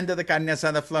talk to friend of the Carne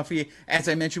Asada, Fluffy. As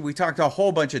I mentioned, we talked to a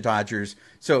whole bunch of Dodgers.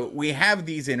 So we have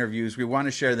these interviews. We want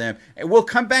to share them. And we'll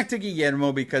come back to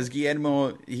Guillermo because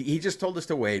Guillermo, he just told us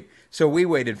to wait. So we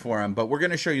waited for him. But we're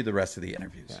going to show you the rest of the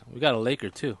interviews. Yeah, we got a Laker,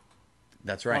 too.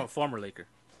 That's right. Oh, former Laker.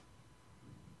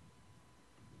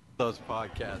 Those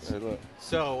podcasts.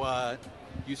 So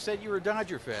you said you were a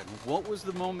Dodger fan. What was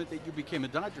the moment that you became a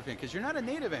Dodger fan? Because you're not a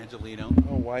native Angelino.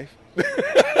 Oh, wife.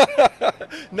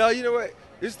 No, you know what?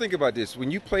 just think about this.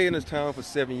 When you play in this town for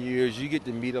 7 years, you get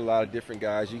to meet a lot of different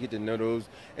guys. You get to know those,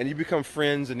 and you become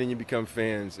friends, and then you become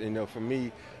fans. You know, for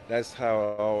me, that's how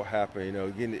it all happened. You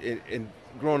know, and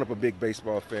growing up a big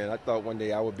baseball fan, I thought one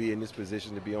day I would be in this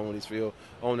position to be on this field,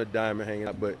 on the diamond, hanging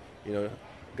out. But you know,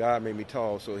 God made me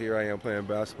tall, so here I am playing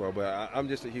basketball. But I'm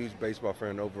just a huge baseball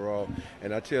fan overall,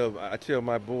 and I tell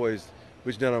my boys,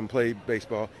 which none of them play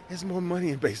baseball, there's more money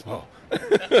in baseball.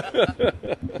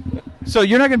 So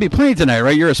you're not going to be playing tonight,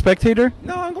 right? You're a spectator?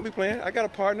 No, I'm going to be playing. I got a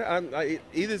partner. Either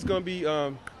it's going to be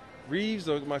Reeves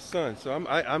or my son. So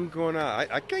I'm going out.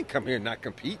 I can't come here and not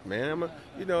compete, man.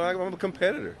 I'm a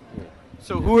competitor.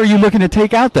 So who are you looking to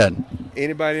take out then?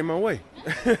 Anybody in my way.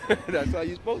 That's how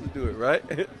you're supposed to do it, right?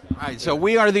 All right, so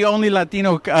we are the only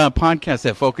Latino podcast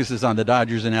that focuses on the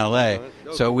Dodgers in L.A.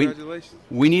 So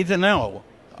we need to know,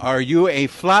 are you a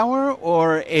flour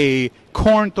or a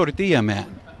corn tortilla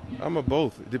man? I'm a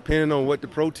both, depending on what the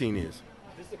protein is.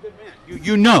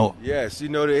 You know. Yes,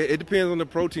 it depends on the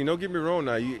protein. Don't get me wrong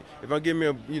now. If I give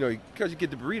me because you get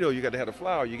the burrito, you got to have the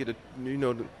flour. You get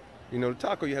the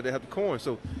taco, you have to have the corn.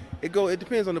 So it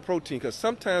depends on the protein, because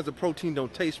sometimes the protein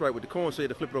don't taste right with the corn, so you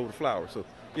have to flip it over the flour. So,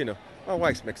 my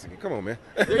wife's Mexican. Come on, man.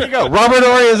 There you go. Robert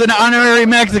Ory is an honorary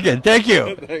Mexican. Thank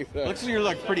you. Thanks, Looks like you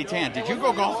look pretty tan. Did you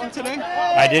go golfing today?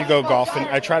 I did go golfing.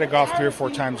 I try to golf 3 or 4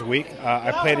 times a week.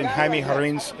 I played in Jaime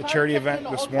Jarin's charity event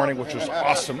this morning, which was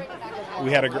awesome.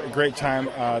 We had a great time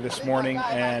this morning,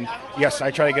 and yes, I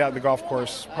try to get out of the golf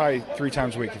course probably 3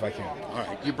 times a week if I can. All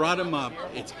right, you brought him up.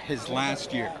 It's his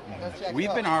last year.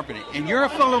 We've been harping it, and you're a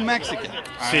fellow Mexican.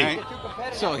 All right.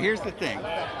 So here's the thing.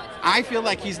 I feel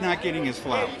like he's not getting his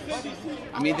flowers.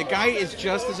 I mean, the guy is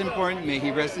just as important. May he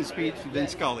rest in peace,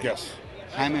 Vince Scully. Yes.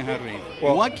 Jaime Jarin.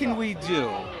 Well, what can we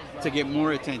do to get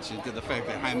more attention to the fact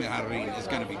that Jaime Jarin is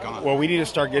going to be gone? Well, we need to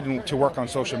start getting to work on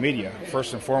social media,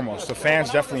 first and foremost. The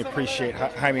fans definitely appreciate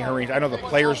Jaime Jarin. I know the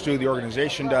players do, the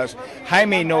organization does.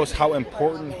 Jaime knows how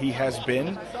important he has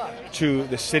been to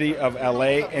the city of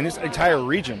L.A. and this entire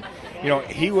region.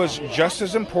 He was just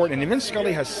as important, and Vince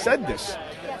Scully has said this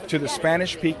to the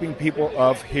Spanish-speaking people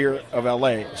of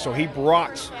L.A. So he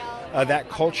brought that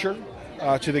culture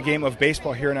to the game of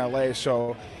baseball here in L.A.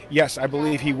 So, yes, I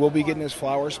believe he will be getting his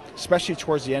flowers, especially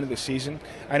towards the end of the season.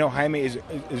 I know Jaime is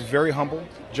very humble,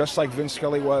 just like Vin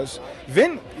Scully was.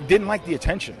 Vin didn't like the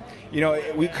attention.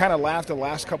 We kind of laughed the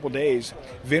last couple days.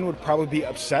 Vin would probably be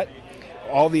upset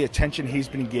all the attention he's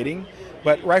been getting,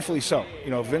 but rightfully so.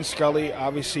 Vin Scully,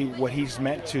 obviously what he's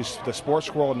meant to the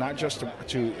sports world, not just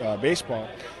to baseball,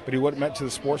 but what it meant to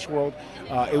the sports world.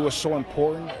 It was so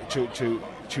important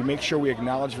to make sure we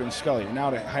acknowledge Vin Scully. Now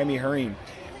to Jaime Jarin,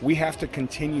 we have to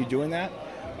continue doing that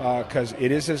because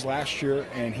it is his last year,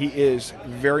 and he is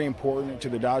very important to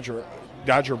the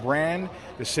Dodger brand,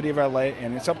 the city of LA,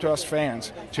 and it's up to us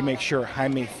fans to make sure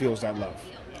Jaime feels that love.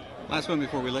 Last one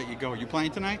before we let you go. Are you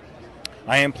playing tonight?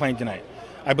 I am playing tonight.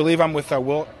 I believe I'm with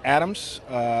Will Adams.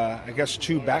 I guess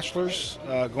 2 bachelors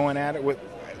going at it.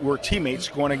 We're teammates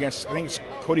going against, I think it's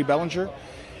Cody Bellinger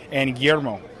and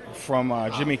Guillermo from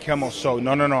Jimmy Kimmel. So,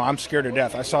 no, I'm scared to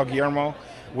death. I saw Guillermo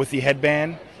with the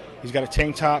headband. He's got a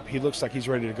tank top. He looks like he's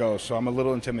ready to go, so I'm a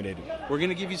little intimidated. We're going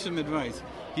to give you some advice.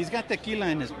 He's got tequila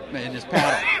in his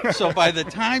paddle. So by the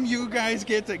time you guys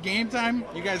get to game time,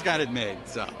 you guys got it made.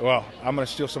 So. Well, I'm going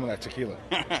to steal some of that tequila.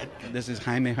 This is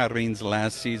Jaime Jarin's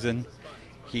last season.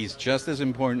 He's just as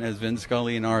important as Vin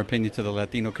Scully, in our opinion, to the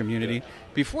Latino community.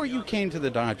 Before you came to the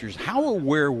Dodgers, how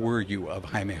aware were you of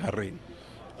Jaime Jarin?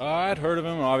 I'd heard of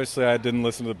him. Obviously, I didn't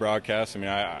listen to the broadcast. I mean,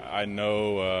 I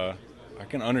know I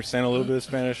can understand a little bit of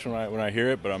Spanish when I hear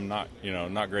it, but I'm not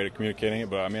great at communicating it.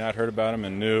 But I mean, I'd heard about him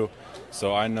and knew.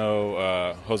 So I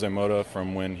know Jose Mota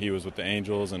from when he was with the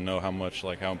Angels, and know how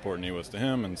important he was to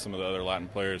him and some of the other Latin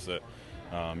players that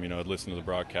had listened to the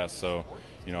broadcast. So.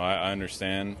 I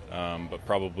understand, but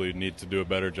probably need to do a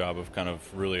better job of kind of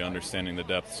really understanding the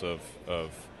depths of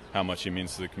how much he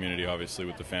means to the community, obviously,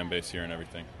 with the fan base here and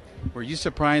everything. Were you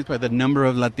surprised by the number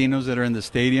of Latinos that are in the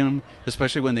stadium,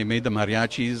 especially when they made the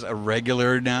mariachis a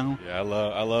regular now? Yeah,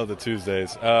 I love the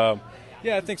Tuesdays. Yeah,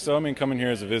 I think so. I mean, coming here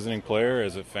as a visiting player,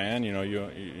 as a fan,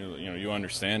 you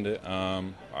understand it.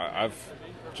 I've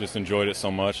just enjoyed it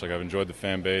so much. I've enjoyed the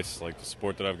fan base, the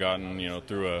support that I've gotten,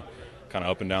 through a kind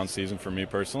of up and down season for me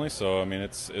personally. So I mean,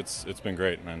 it's been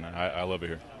great, and I love it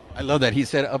here. I love that he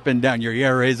said up and down. Your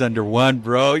ERA's under 1,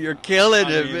 bro. You're killing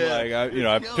it, man.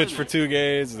 I pitch for 2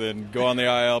 games, then go on the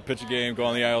IL, pitch a game, go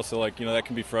on the IL. So that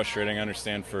can be frustrating. I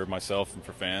understand for myself and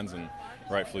for fans, and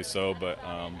rightfully so. But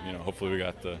hopefully we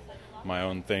got my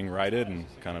own thing righted and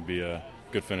kind of be a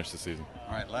good finish this season.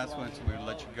 All right, last one, so we'll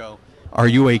let you go. Are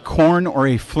you a corn or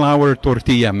a flour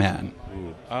tortilla man?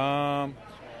 Ooh.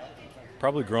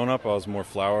 probably growing up, I was more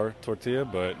flour tortilla,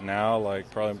 but now,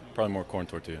 like, probably more corn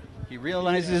tortilla. He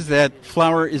realizes that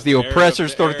flour is the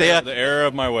oppressor's tortilla. The error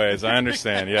of my ways. I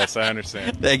understand. Yes, I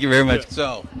understand. Thank you very much.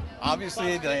 So,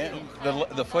 obviously,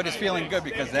 the foot is feeling good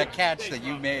because that catch that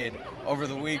you made over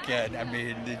the weekend, I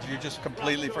mean, did you just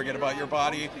completely forget about your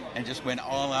body and just went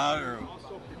all out? Or?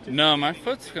 No, my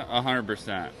foot's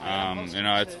 100%. You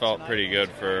know, it's felt pretty good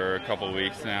for a couple of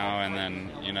weeks now, and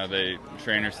then, you know, the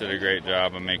trainers did a great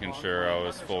job of making sure I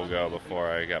was full go before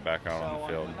I got back out on the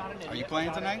field. Are you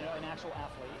playing tonight?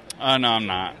 No, I'm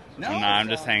not. No? I'm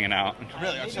just hanging out.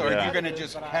 Really? So are you going to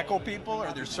just heckle people? Or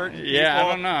are there certain people? Yeah, I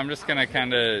don't know. I'm just going to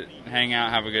kind of hang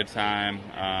out, have a good time.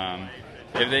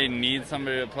 If they need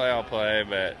somebody to play, I'll play,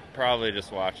 but probably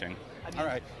just watching. All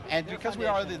right. And because we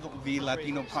are the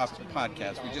Latino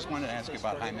podcast, we just wanted to ask you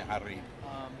about Jaime Jarrín.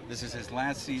 This is his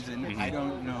last season. Mm-hmm. I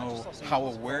don't know how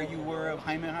aware you were of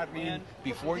Jaime Jarrín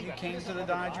before you came to the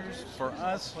Dodgers. For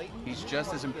us, he's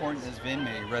just as important as Vin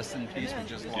May. Rest in peace. We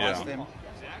just lost him.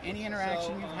 Any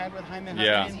interaction you've had with Jaime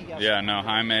Jarrín? Yeah, no,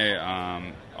 Jaime,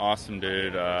 awesome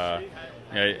dude.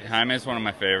 Jaime's one of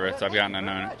my favorites. I've gotten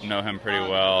to know him pretty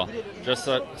well. Just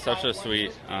such a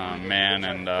sweet man,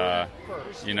 and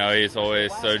you know, he's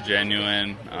always so genuine.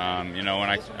 You know, when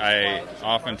I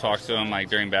often talk to him, like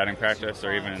during batting practice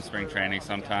or even in spring training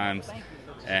sometimes,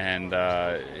 and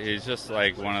he's just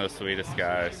like one of the sweetest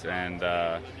guys. And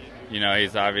you know,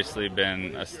 he's obviously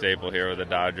been a staple here with the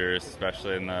Dodgers,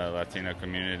 especially in the Latino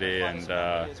community. And,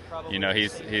 you know,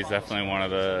 he's definitely one of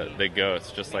the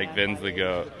GOATs, just like Vin's the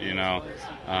GOAT, you know.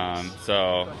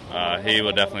 So he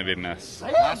will definitely be missed.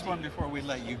 Last one before we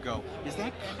let you go. Is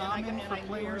that common for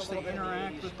players to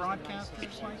interact with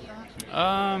broadcasters like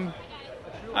that?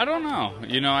 I don't know.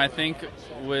 You know, I think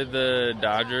with the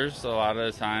Dodgers, a lot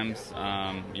of the times,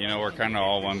 you know, we're kind of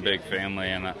all one big family,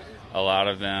 and a lot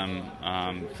of them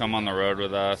come on the road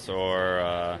with us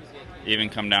or even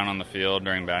come down on the field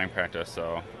during batting practice.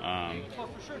 So,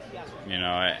 you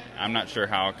know, I'm not sure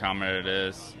how common it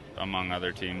is among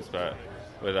other teams, but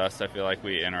with us, I feel like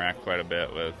we interact quite a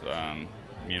bit with,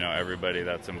 you know, everybody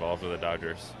that's involved with the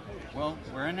Dodgers. Well,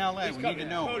 we're in L.A. We need to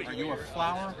know, are you a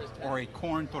flour or a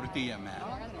corn tortilla man?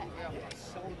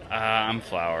 I'm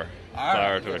flour.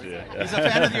 Flour tortilla. He's a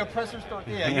fan of the oppressor's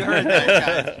tortilla. You heard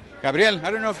that, guys. Gabriel,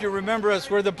 I don't know if you remember us.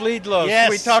 We're the Bleed Lows. Yes.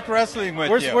 We talked wrestling with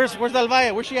you. Where's Del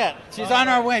Valle? Where's she at? She's on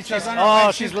our way. She's on our way.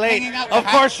 Oh, she's late. Of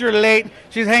course you're late.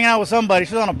 She's hanging out with somebody.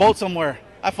 She's on a boat somewhere.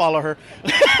 I follow her.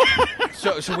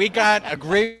 So we got a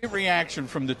great reaction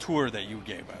from the tour that you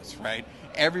gave us, right?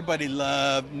 Everybody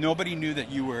loved. Nobody knew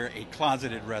that you were a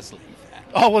closeted wrestling fan.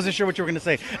 Oh, I wasn't sure what you were going to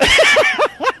say.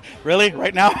 Really?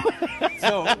 Right now?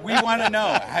 So we want to know,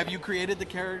 have you created the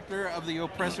character of the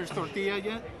oppressor's tortilla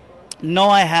yet? No,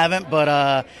 I haven't,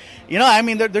 but you know, I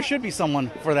mean, there should be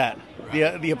someone for that,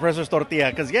 the oppressor's tortilla,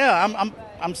 because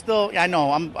I'm still, I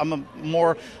know I'm a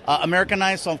more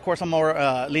Americanized, so of course I'm more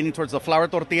leaning towards the flour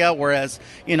tortilla, whereas,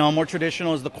 you know, more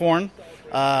traditional is the corn,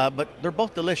 but they're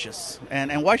both delicious,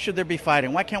 and why should there be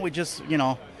fighting? Why can't we just, you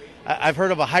know, I've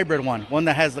heard of a hybrid one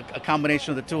that has a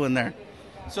combination of the two in there.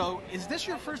 So, is this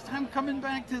your first time coming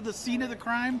back to the scene of the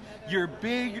crime? You're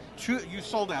big. You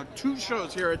sold out 2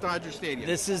 shows here at Dodger Stadium.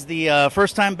 This is the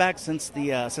first time back since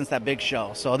that big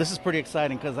show. So this is pretty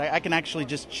exciting because I can actually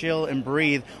just chill and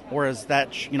breathe. Whereas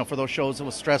that, you know, for those shows it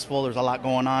was stressful. There's a lot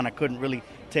going on. I couldn't really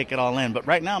take it all in. But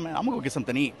right now, man, I'm gonna go get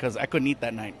something to eat because I couldn't eat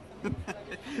that night.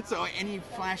 So, any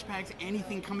flashbacks,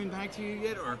 anything coming back to you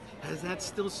yet, or has that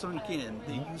still sunk in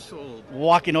that you sold?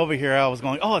 Walking over here, I was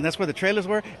going, oh, and that's where the trailers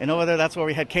were, and over there, that's where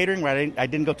we had catering. Right, I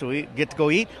didn't get to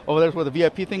go eat. Over there's where the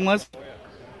VIP thing was,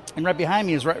 and right behind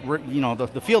me is right, you know,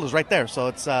 the field is right there. So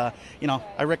it's, you know,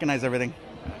 I recognize everything.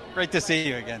 Great to see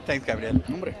you again. Thanks, Gabriel.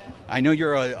 I know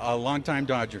you're a longtime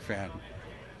Dodger fan.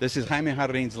 This is Jaime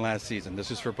Jarrín's last season.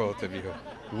 This is for both of you.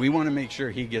 We want to make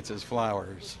sure he gets his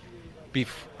flowers.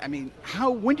 I mean,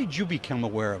 when did you become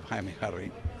aware of Jaime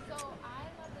Jarrín?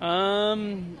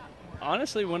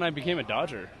 Honestly, when I became a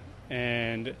Dodger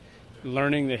and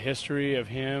learning the history of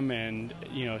him and,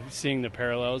 you know, seeing the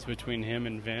parallels between him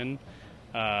and Vin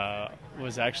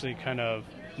was actually kind of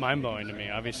mind-blowing to me.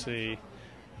 Obviously,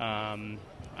 I'm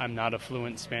not a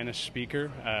fluent Spanish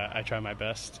speaker. I try my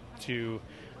best to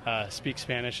speak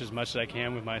Spanish as much as I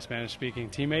can with my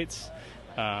Spanish-speaking teammates.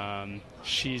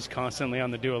 She's constantly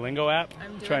on the Duolingo app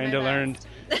trying to learn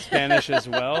Spanish as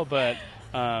well, but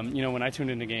you know, when I tuned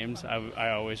into games, I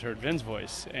always heard Vin's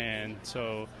voice, and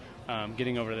so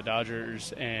getting over to the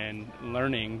Dodgers and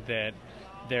learning that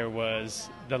there was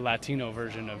the Latino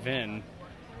version of Vin,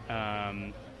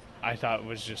 I thought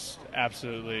was just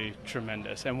absolutely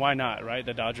tremendous. And why not, right?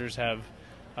 The Dodgers have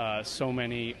so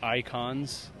many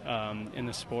icons in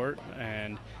the sport,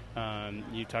 and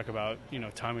you talk about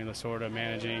Tommy Lasorda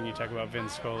managing, you talk about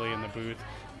Vince Scully in the booth,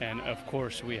 and of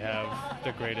course we have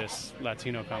the greatest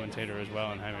Latino commentator as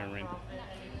well in Jaime Marin.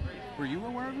 Were you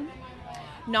aware of him?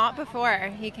 Not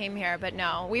before he came here, but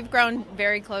no. We've grown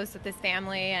very close with this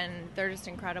family, and they're just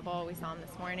incredible. We saw him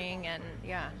this morning, and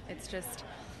it's just,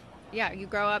 you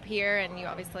grow up here, and you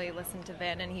obviously listen to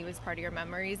Vin, and he was part of your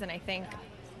memories, and I think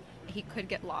he could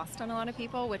get lost on a lot of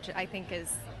people, which I think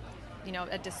is,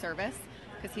 a disservice,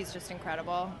 because he's just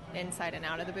incredible inside and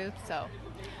out of the booth. So,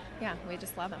 we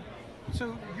just love him.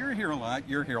 So you're here a lot.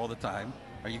 You're here all the time.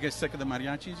 Are you guys sick of the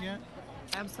mariachis yet?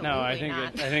 Absolutely no, I think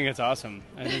not. I think it's awesome.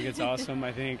 I think it's awesome.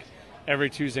 I think every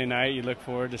Tuesday night you look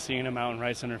forward to seeing them out in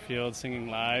Right Center Field singing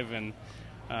live, and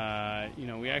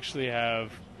we actually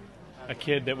have a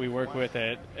kid that we work with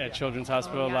at Children's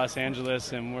Hospital Los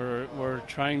Angeles, and we're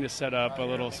trying to set up a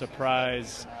little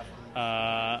surprise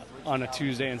on a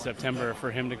Tuesday in September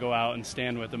for him to go out and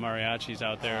stand with the mariachis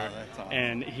out there. Awesome.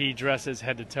 And he dresses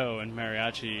head to toe in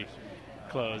mariachi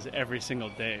clothes every single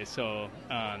day. So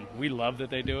we love that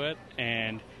they do it,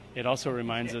 and it also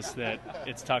reminds us that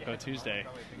it's Taco Tuesday,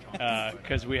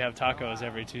 because we have tacos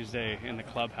every Tuesday in the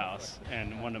clubhouse,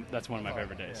 and that's one of my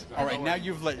favorite days. All right, now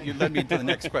you led me to the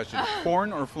next question.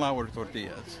 Corn or flour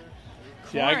tortillas?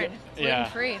 Corn,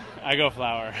 gluten-free. I go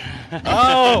flour.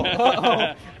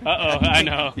 Oh! I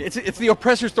know. It's the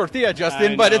oppressor's tortilla,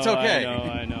 Justin, but it's okay.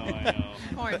 I know.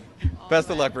 Corn. Best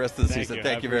of luck rest of the season.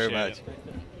 Thank you very appreciate much.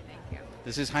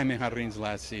 This is Jaime Jarrin's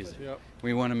last season. Yep.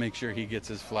 We want to make sure he gets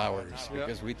his flowers Yep.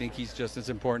 because we think he's just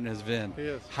as important as Vin. He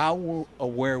is. How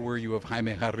aware were you of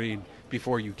Jaime Jarrin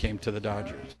before you came to the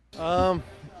Dodgers?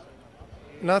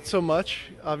 Not so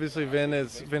much. Obviously, Vin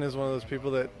is one of those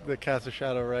people that casts a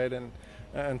shadow, right? And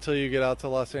until you get out to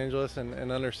Los Angeles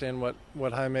and understand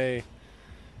what Jaime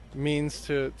means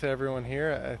to everyone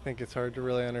here, I think it's hard to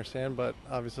really understand. But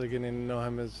obviously, getting to know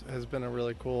him has been a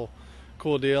really cool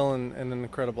deal and an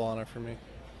incredible honor for me.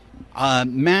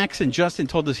 Max and Justin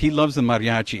told us he loves the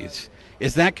mariachis.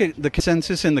 Is that the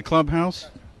consensus in the clubhouse?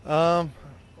 I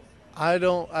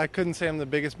couldn't say I'm the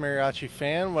biggest mariachi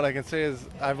fan. What I can say is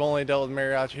I've only dealt with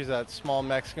mariachis at small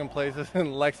Mexican places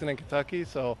in Lexington, Kentucky,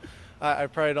 so I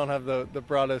probably don't have the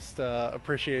broadest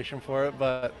appreciation for it,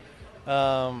 but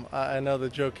I know the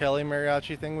Joe Kelly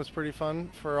mariachi thing was pretty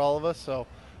fun for all of us, so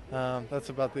that's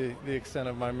about the extent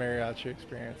of my mariachi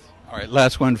experience. All right,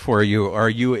 last one for you. Are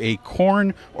you a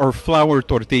corn or flour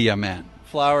tortilla man?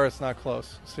 Flour, it's not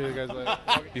close. See you guys later.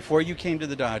 Before you came to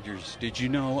the Dodgers, did you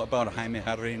know about Jaime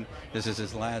Jarrin? This is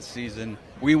his last season.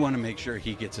 We want to make sure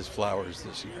he gets his flowers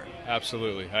this year.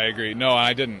 Absolutely. I agree. No,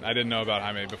 I didn't know about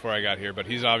Jaime before I got here, but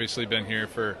he's obviously been here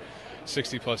for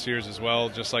 60-plus years as well,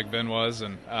 just like Ben was,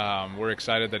 and we're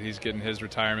excited that he's getting his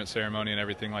retirement ceremony and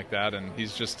everything like that, and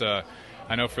he's just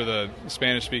I know for the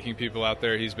Spanish-speaking people out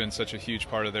there, he's been such a huge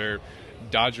part of their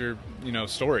Dodger,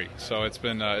 story. So it's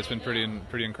been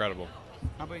pretty incredible.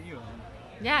 How about you?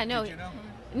 Yeah, no. Did you know?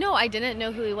 No, I didn't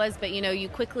know who he was, but you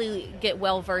quickly get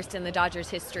well versed in the Dodgers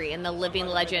history and the living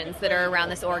legends that are around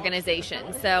this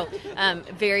organization. So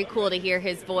very cool to hear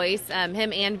his voice,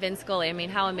 him and Vince Scully. I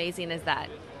mean, how amazing is that?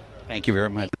 Thank you very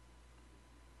much.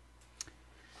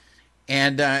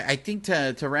 And I think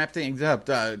to wrap things up,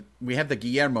 we have the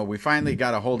Guillermo. We finally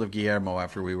got a hold of Guillermo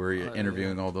after we were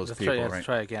interviewing all those people, right? Let's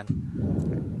try again.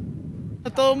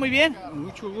 Todo muy bien.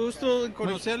 Mucho gusto en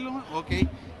conocerlo. Okay.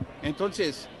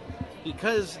 Entonces,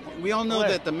 because we all know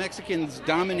that the Mexicans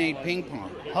dominate ping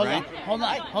pong, right? Hold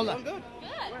on. Good.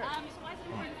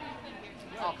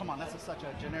 Oh, come on. That's such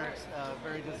a generic,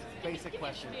 very just basic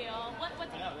question. What does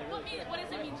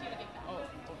it mean to you to get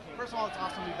back? First of all, it's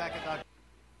awesome to be back at Dodgers.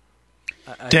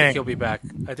 I think he'll be back.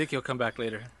 I think he'll come back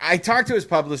later. I talked to his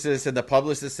publicist, and the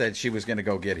publicist said she was going to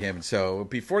go get him. So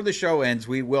before the show ends,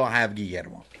 we will have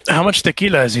Guillermo. How much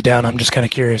tequila is he down? I'm just kind of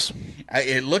curious.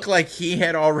 It looked like he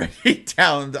had already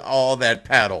downed all that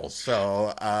paddle.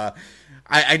 So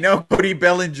I know Cody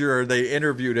Bellinger, they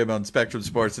interviewed him on Spectrum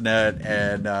Sportsnet,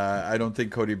 and I don't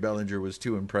think Cody Bellinger was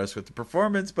too impressed with the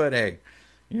performance, but hey,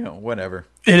 whatever.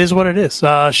 It is what it is.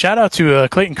 Shout out to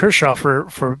Clayton Kershaw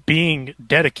for being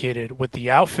dedicated with the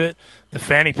outfit, the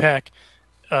fanny pack,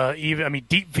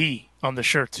 deep V on the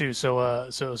shirt too. So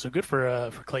good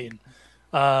for Clayton.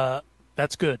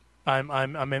 That's good.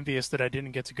 I'm envious that I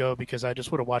didn't get to go because I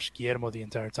just would have watched Guillermo the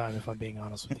entire time. If I'm being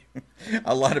honest with you,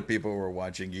 a lot of people were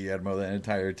watching Guillermo the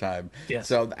entire time. Yes.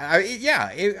 So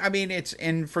it's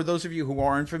and for those of you who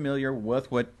aren't familiar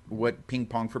with what Ping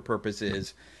Pong for Purpose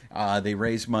is. They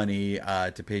raise money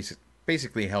to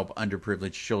basically help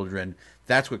underprivileged children.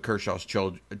 That's what Kershaw's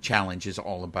challenge is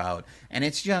all about. And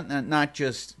it's just not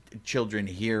just children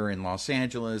here in Los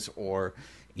Angeles or,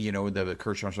 the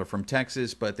Kershaws are from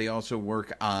Texas, but they also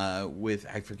work with,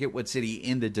 I forget what city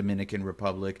in the Dominican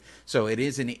Republic. So it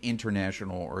is an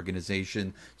international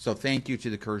organization. So thank you to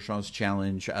the Kershaws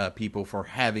Challenge people for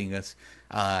having us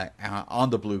on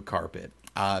the blue carpet.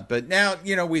 But now,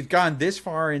 we've gone this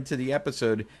far into the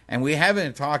episode and we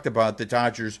haven't talked about the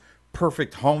Dodgers'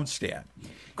 perfect homestand.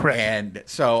 Correct. And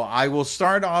so I will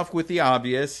start off with the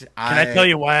obvious. Can I tell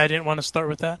you why I didn't want to start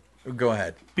with that? Go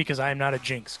ahead. Because I am not a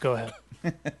jinx. Go ahead.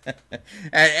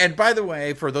 and by the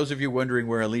way, for those of you wondering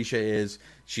where Alicia is,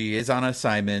 she is on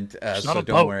assignment. She's so on a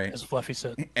don't boat, worry. as Fluffy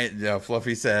said. And,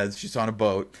 Fluffy says she's on a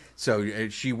boat. So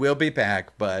she will be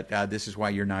back, but this is why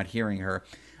you're not hearing her.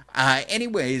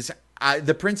 Anyways,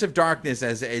 the Prince of Darkness,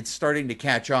 as it's starting to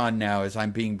catch on now, as I'm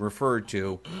being referred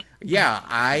to. Yeah,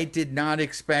 I did not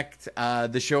expect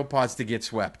the show pods to get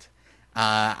swept.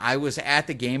 I was at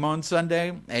the game on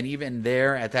Sunday, and even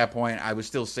there, at that point, I was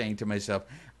still saying to myself,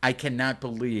 I cannot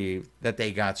believe that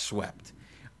they got swept.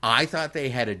 I thought they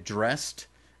had addressed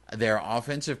their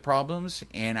offensive problems,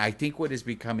 and I think what is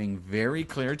becoming very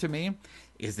clear to me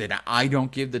is that I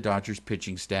don't give the Dodgers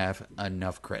pitching staff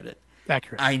enough credit.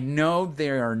 Accurate. I know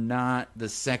they are not the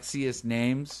sexiest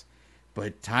names,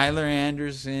 but Tyler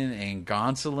Anderson and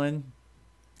Gonsolin,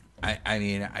 I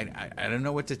mean, I don't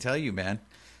know what to tell you, man.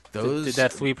 Did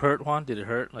that sweep hurt, Juan? Did it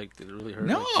hurt? Did it really hurt?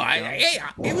 No,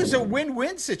 it was a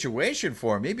win-win situation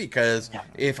for me because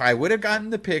if I would have gotten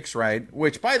the picks right,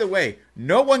 which, by the way,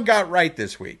 no one got right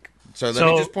this week. So let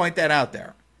me just point that out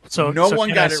there. So no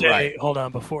one got it right. Hold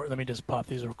on, let me just pop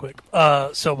these real quick.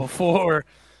 So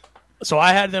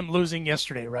I had them losing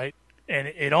yesterday, right? And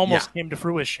it almost came to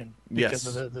fruition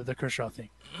because of the Kershaw thing.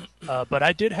 But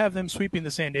I did have them sweeping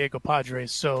the San Diego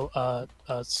Padres, so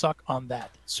suck on that,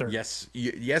 sir. Yes,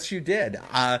 you did.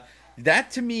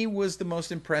 That, to me, was the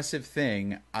most impressive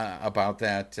thing about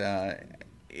that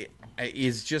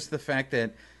is just the fact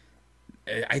that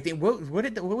I think what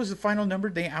was the final number?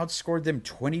 They outscored them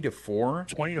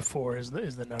 20-4. 20-4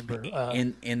 is the number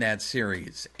in that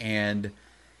series. And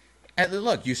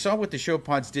look, you saw what the show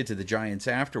pods did to the Giants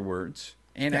afterwards,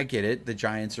 and I get it. The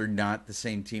Giants are not the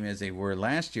same team as they were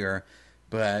last year,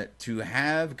 but to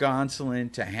have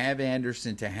Gonsolin, to have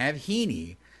Anderson, to have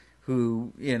Heaney,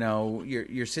 who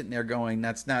you're sitting there going,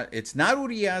 it's not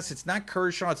Urias, it's not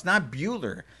Kershaw, it's not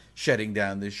Buehler shutting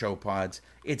down the show pods.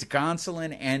 It's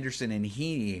Gonsolin, Anderson, and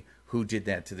Heaney who did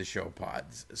that to the show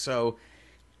pods. So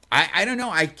I don't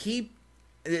know.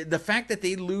 The fact that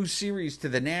they lose series to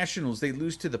the Nationals, they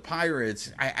lose to the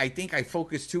Pirates, I think I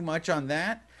focus too much on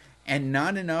that and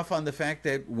not enough on the fact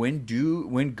that when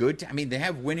good. I mean, they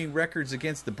have winning records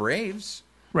against the Braves.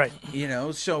 Right.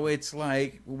 So it's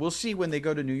like, we'll see when they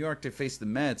go to New York to face the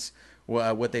Mets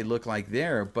what they look like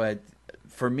there. But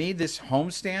for me, this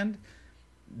homestand,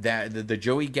 that the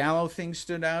Joey Gallo thing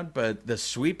stood out, but the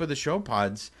sweep of the show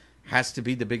pods has to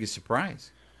be the biggest surprise.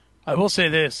 I will say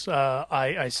this.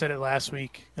 I said it last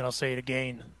week, and I'll say it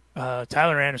again.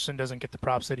 Tyler Anderson doesn't get the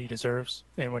props that he deserves.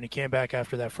 And when he came back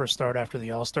after that first start after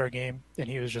the All-Star game, and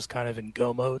he was just kind of in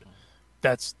go mode,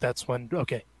 that's when,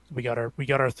 okay, we got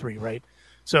our three, right?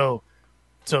 So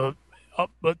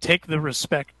take the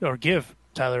respect, or give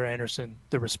Tyler Anderson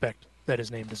the respect that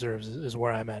his name deserves is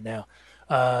where I'm at now.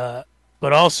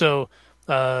 But also,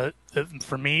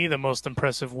 for me, the most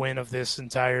impressive win of this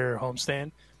entire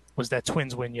homestand was that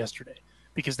Twins win yesterday,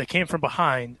 because they came from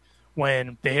behind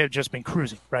when they had just been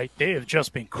cruising, right? They have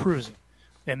just been cruising.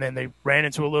 And then they ran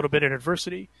into a little bit of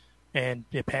adversity, and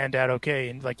it panned out okay.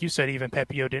 And like you said, even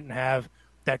Pepio didn't have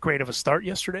that great of a start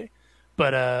yesterday.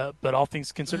 But all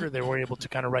things considered, they were able to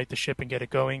kind of right the ship and get it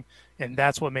going. And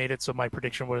that's what made it so my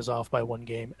prediction was off by one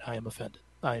game. I am offended.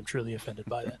 I am truly offended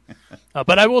by that.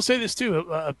 But I will say this,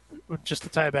 too, just to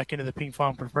tie it back into the ping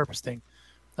pong for purpose thing.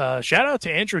 Shout out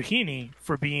to Andrew Heaney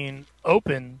for being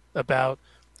open about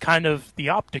kind of the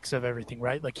optics of everything,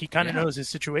 right? Like, he kind of knows his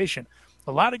situation.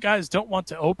 A lot of guys don't want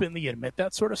to openly admit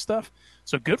that sort of stuff.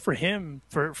 So good for him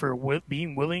for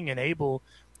being willing and able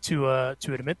to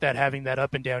admit that, having that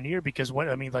up and down year, because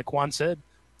like Juan said,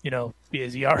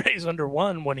 his ERA is under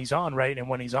 1 when he's on, right? And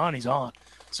when he's on, he's on.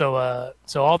 So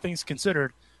all things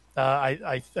considered,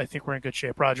 I think we're in good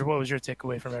shape. Roger, what was your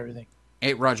takeaway from everything?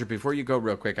 Hey, Roger, before you go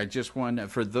real quick, I just want,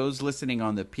 for those listening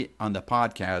on the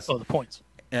podcast. Oh, the points.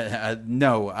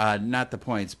 No, not the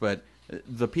points, but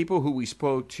the people who we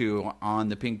spoke to on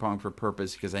the Ping Pong for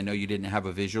Purpose, because I know you didn't have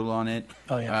a visual on it.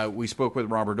 Oh, yeah. We spoke with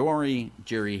Robert Ory,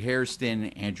 Jerry Hairston,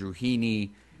 Andrew Heaney,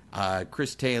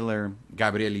 Chris Taylor,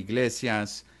 Gabriel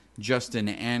Iglesias, Justin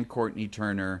and Courtney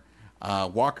Turner,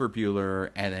 Walker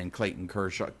Buehler, and then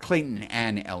Clayton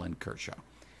and Ellen Kershaw.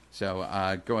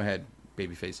 So go ahead,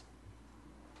 babyface.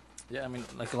 Yeah, I mean,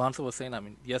 like Alonso was saying, I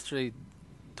mean, yesterday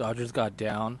Dodgers got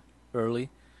down early,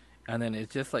 and then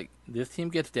it's just like this team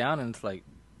gets down, and it's like,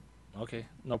 okay,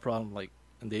 no problem. Like,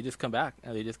 and they just come back,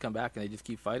 and they just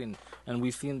keep fighting. And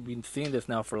been seeing this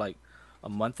now for like a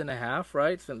month and a half,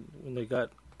 right? So when they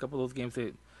got a couple of those games,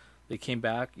 they came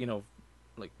back,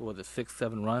 like what was it,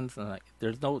 6-7 runs, and like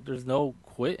there's no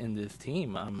quit in this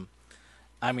team.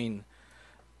 I mean,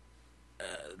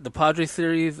 the Padres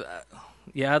series.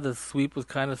 Yeah, the sweep was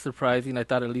kind of surprising. I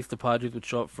thought at least the Padres would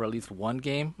show up for at least one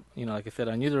game. Like I said,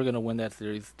 I knew they were going to win that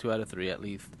series 2 out of 3 at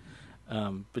least.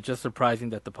 But just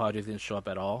surprising that the Padres didn't show up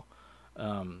at all.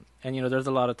 And there's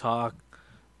a lot of talk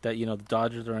that the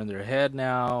Dodgers are in their head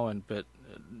now, but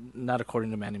not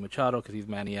according to Manny Machado, because he's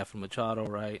Manny F. Machado,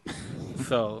 right?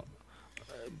 So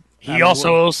he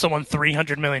also owes someone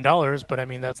 $300 million, but I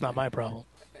mean that's not my problem.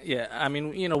 Yeah, I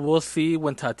mean, we'll see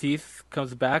when Tatis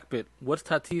comes back, but what's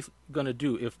Tatis going to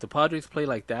do? If the Padres play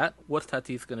like that, what's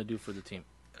Tatis going to do for the team?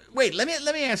 Wait, let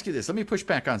me ask you this. Let me push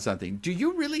back on something. Do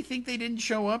you really think they didn't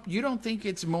show up? You don't think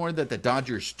it's more that the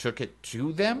Dodgers took it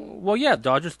to them? Well, yeah,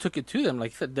 Dodgers took it to them.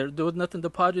 Like I said, there was nothing the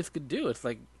Padres could do. It's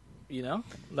like,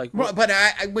 Well, but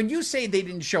when you say they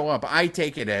didn't show up, I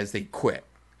take it as they quit.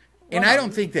 And I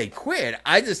don't think they quit.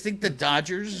 I just think the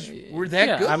Dodgers were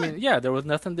that good. I mean, yeah, there was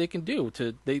nothing they can do.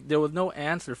 There was no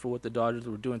answer for what the Dodgers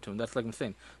were doing to them. That's like I'm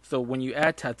saying. So when you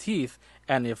add Tatis,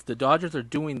 and if the Dodgers are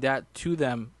doing that to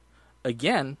them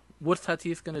again, what's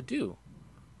Tatis going to do?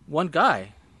 One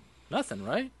guy. Nothing,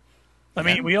 right? I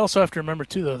mean, we also have to remember,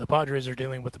 too, though, the Padres are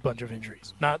dealing with a bunch of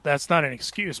injuries. That's not an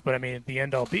excuse, but, I mean, the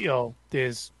end-all, be-all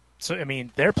is – so, I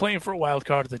mean, they're playing for a wild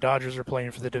card. The Dodgers are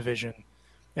playing for the division.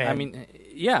 And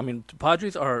the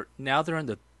Padres are now they're in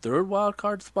the 3rd wild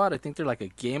card spot. I think they're like a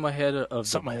game ahead of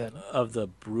the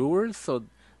Brewers, so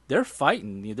they're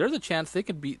fighting. There's a chance they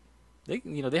could beat. They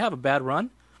have a bad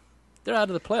run, they're out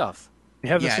of the playoffs. We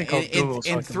have this thing called Google.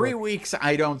 In 3 weeks,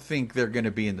 I don't think they're going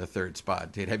to be in the 3rd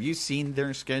spot. Dude, have you seen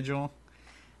their schedule?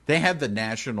 They have the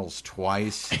Nationals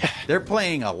twice. They're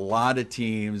playing a lot of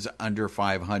teams under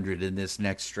 500 in this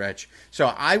next stretch.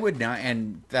 So I would not,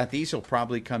 and that these will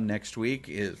probably come next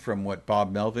week from what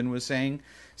Bob Melvin was saying.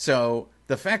 So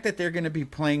the fact that they're going to be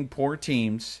playing poor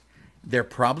teams, they're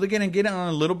probably going to get on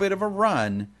a little bit of a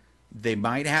run. They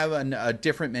might have a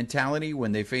different mentality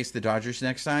when they face the Dodgers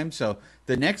next time. So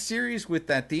the next series with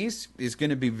Tatis is going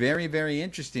to be very, very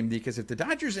interesting, because if the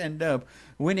Dodgers end up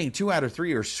winning 2 out of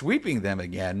 3 or sweeping them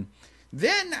again,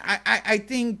 then I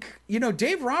think,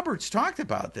 Dave Roberts talked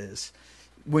about this.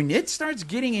 When it starts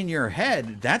getting in your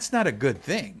head, that's not a good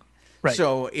thing. Right.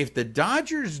 So if the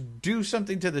Dodgers do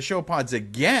something to the show pods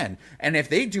again, and if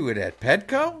they do it at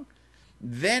Petco,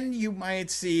 then you might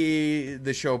see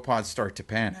the show pods start to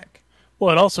panic. Well,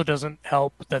 it also doesn't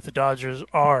help that the Dodgers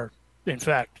are, in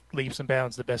fact, leaps and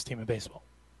bounds the best team in baseball.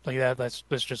 Like that, let's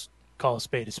just call a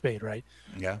spade, right?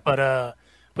 Yeah. But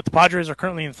the Padres are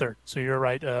currently in 3rd. So you're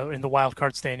right. In the wild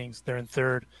card standings, they're in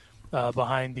 3rd,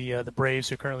 behind the Braves,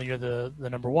 who currently are the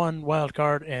number 1 wild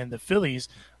card, and the Phillies,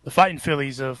 the Fighting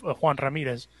Phillies of Juan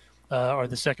Ramirez, are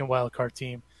the 2nd wild card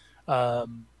team. So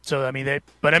I mean,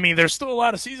 there's still a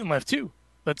lot of season left too.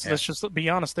 Let's just be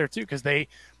honest there too, because they,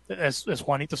 as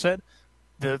Juanito said,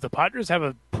 the Padres have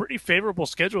a pretty favorable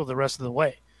schedule the rest of the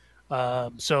way.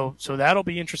 So that'll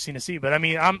be interesting to see. But I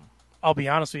mean, I'll be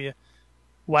honest with you,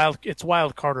 it's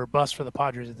wild card or bust for the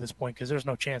Padres at this point, because there's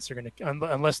no chance they're going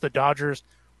to, unless the Dodgers.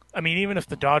 I mean, even if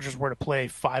the Dodgers were to play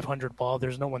 500 ball,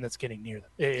 there's no one that's getting near them.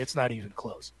 It's not even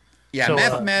close. Yeah, so,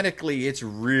 mathematically, it's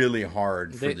really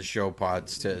hard for the show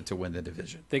pods to win the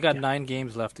division. They got 9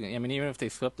 games left. I mean, even if they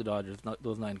swept the Dodgers,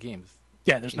 those 9 games.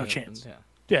 Yeah, there's no chance.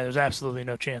 Yeah, there's absolutely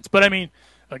no chance. But I mean,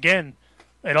 again,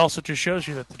 it also just shows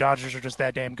you that the Dodgers are just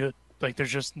that damn good. Like,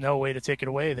 there's just no way to take it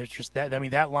away. There's just that. I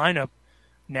mean, that lineup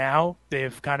now,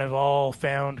 they've kind of all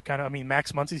found I mean,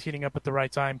 Max Muncy's heating up at the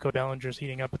right time. Cody Bellinger's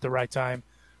heating up at the right time.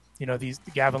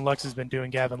 Gavin Lux has been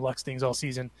doing Gavin Lux things all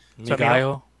season.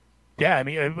 So,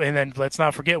 and then let's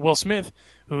not forget Will Smith,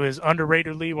 who is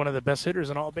underratedly one of the best hitters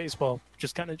in all baseball,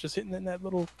 just hitting in that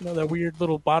little, that weird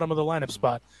little bottom of the lineup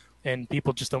spot. And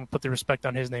people just don't put the respect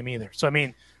on his name either. So, I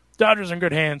mean, Dodgers are in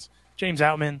good hands. James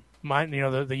Outman,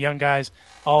 the young guys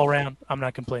all around, I'm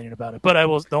not complaining about it. But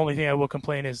the only thing I will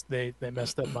complain is they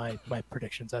messed up my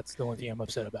predictions. That's the only thing I'm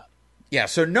upset about. Yeah,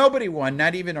 so nobody won,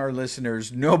 not even our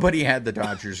listeners. Nobody had the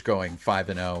Dodgers going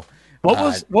 5-0.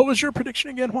 What was your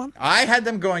prediction again, Juan? I had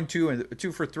them going 2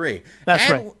 for 3. That's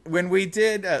right. When we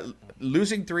did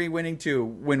losing 3, winning 2.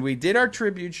 When we did our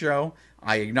tribute show,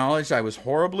 I acknowledged I was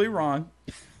horribly wrong,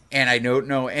 and I don't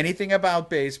know anything about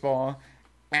baseball.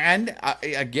 And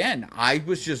again, I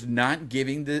was just not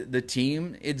giving the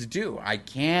team its due. I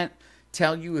can't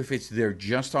tell you if they're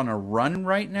just on a run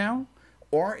right now,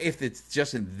 or if it's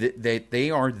just that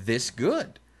they are this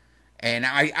good. And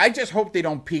I just hope they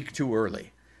don't peak too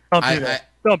early.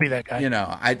 Don't be that guy. You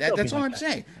know, that's all I'm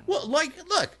saying. Well,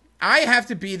 look, I have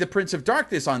to be the Prince of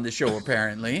Darkness on the show,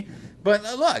 apparently. But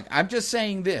look, I'm just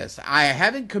saying this. I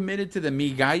haven't committed to the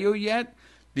Mi Gallo yet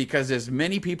because, as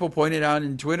many people pointed out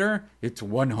in Twitter, it's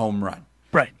 1 home run.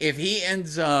 Right. If he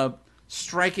ends up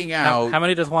striking out... How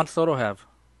many does Juan Soto have?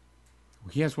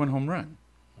 He has 1 home run.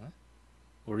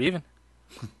 We're even.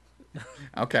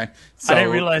 Okay. So, I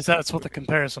didn't realize that's what the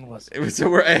comparison was.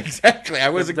 Exactly. I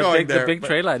wasn't going there. The big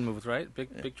trade line moves, right?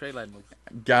 Big trade line moves.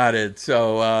 Got it.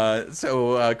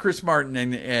 So Chris Martin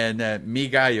and Mi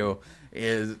Gallo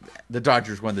is the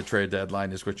Dodgers won the trade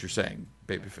deadline, is what you're saying,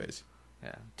 Babyface.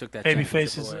 Yeah, took that.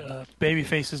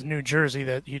 Babyface's new jersey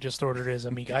that he just ordered is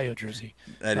a Mi Gallo jersey.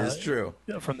 That is true.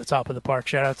 From the top of the park.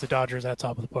 Shout out to Dodgers at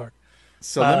top of the park.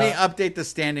 So let me update the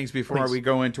standings before we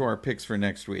go into our picks for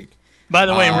next week. By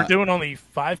the way, we're doing only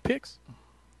 5 picks?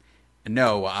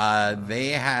 No, they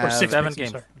have... Or 7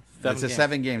 games. It's a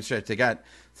 7-game stretch. They got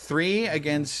 3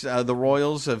 against the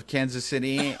Royals of Kansas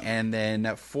City and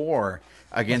then 4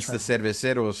 against the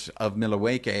Cerveceros of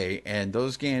Milwaukee. And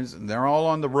those games, they're all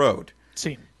on the road.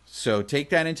 See. So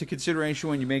take that into consideration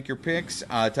when you make your picks. To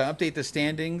update the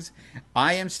standings,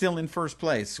 I am still in first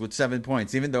place with 7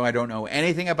 points, even though I don't know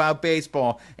anything about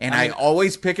baseball, and I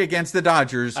always pick against the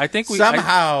Dodgers. I think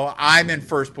I'm in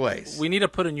first place. We need to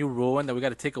put a new rule in that we got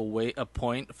to take away a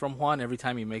point from Juan every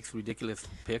time he makes ridiculous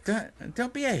picks.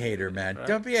 Don't be a hater, man. Right.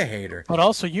 Don't be a hater. But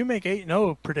also, you make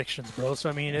 8-0 predictions, bro. So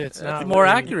I mean, it's not more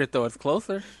really... accurate though. It's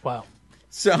closer. Wow.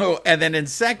 So, and then in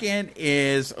second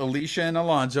is Alicia and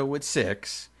Alonso with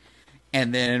 6.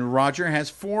 And then Roger has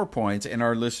 4 points, and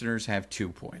our listeners have 2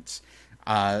 points.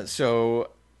 So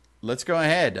let's go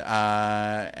ahead.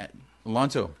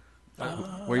 Alonso,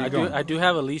 where are you going? I do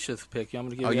have Alicia's pick. I'm going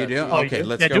to give you you do? that. Okay,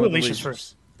 let's go with Alicia's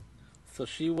first. So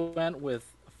she went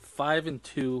with 5 and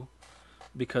 2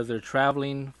 because they're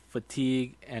traveling,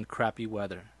 fatigue, and crappy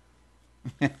weather.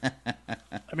 I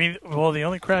mean, maybe the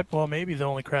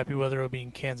only crappy weather will be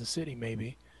in Kansas City,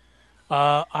 maybe.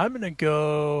 I'm going to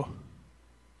go...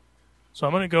 So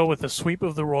I'm going to go with the sweep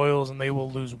of the Royals, and they will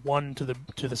lose 1 to the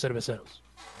Cerveceros.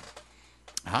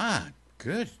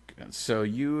 Good. So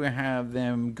you have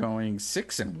them going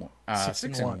 6 and 1.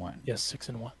 6 and 1. Yes,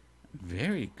 6-1.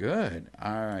 Very good.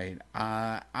 All right.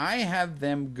 I have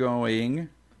them going.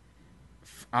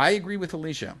 I agree with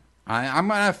Alicia. I'm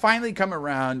going to finally come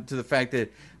around to the fact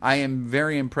that I am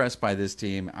very impressed by this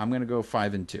team. I'm going to go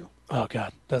 5 and 2. Oh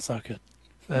God, that's not good.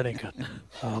 That ain't good.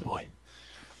 Oh boy.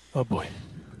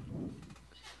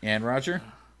 And Roger?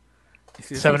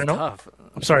 7-0.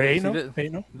 I'm sorry, 8-0.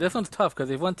 8-0. This one's tough because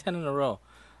they've won 10 in a row.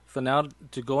 So now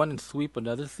to go in and sweep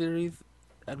another series,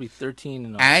 that'd be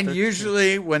 13-0. And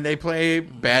usually when they play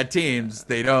bad teams,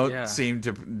 they don't seem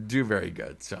to do very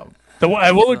good. So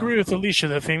I will agree with Alicia.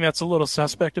 The thing that's a little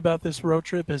suspect about this road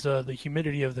trip is the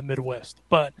humidity of the Midwest.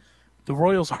 But the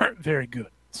Royals aren't very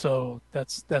good, so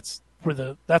that's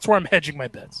where I'm hedging my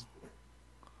bets.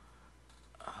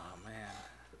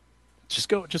 Just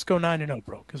go 9-0,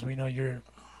 bro, because we know you're.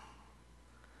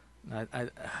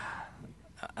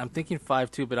 I'm thinking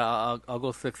 5-2, but I'll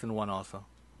go 6-1 also.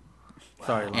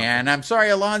 Sorry, Alonso. And I'm sorry,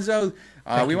 Alonso.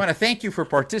 We want to thank you for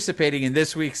participating in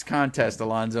this week's contest,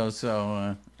 Alonso.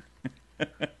 So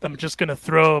I'm just gonna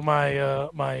throw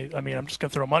I'm just gonna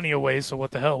throw money away. So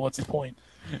what the hell? What's the point?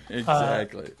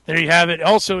 Exactly. There you have it.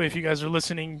 Also, if you guys are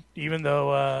listening, even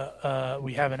though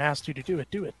we haven't asked you to do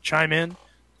it. Chime in.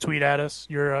 Tweet at us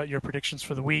your predictions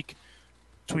for the week.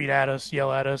 Tweet at us,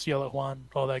 yell at Juan,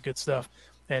 all that good stuff,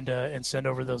 and send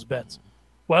over those bets.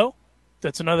 Well,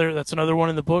 that's another one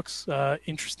in the books.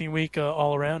 Interesting week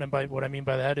all around, and by what I mean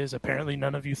by that is apparently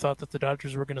none of you thought that the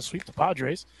Dodgers were going to sweep the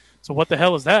Padres. So what the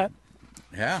hell is that?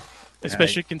 Yeah.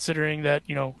 Especially considering that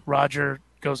Roger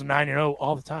goes 9-0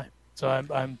 all the time. So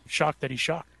I'm shocked that he's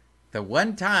shocked. The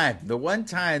one time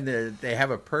that they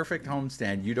have a perfect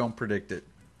homestand, you don't predict it.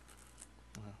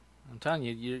 I'm telling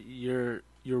you,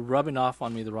 you're rubbing off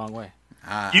on me the wrong way.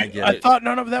 I get it. I thought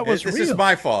none of that was real. This is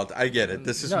my fault. I get it.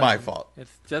 This is my fault. It's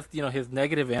just his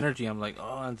negative energy. I'm like,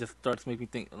 and just starts making me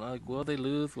think, like, will they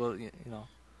lose? Well,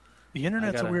 The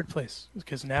internet's a weird place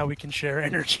because now we can share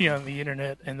energy on the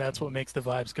internet, and that's what makes the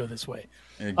vibes go this way.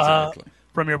 Exactly.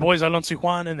 From your boys Alonso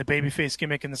Juan and the babyface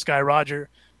gimmick in the Sky Roger,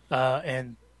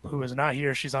 and who is not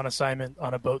here. She's on assignment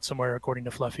on a boat somewhere, according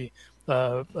to Fluffy,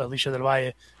 Alicia Del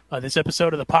Valle. This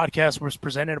episode of the podcast was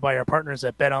presented by our partners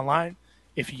at BetOnline.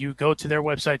 If you go to their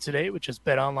website today, which is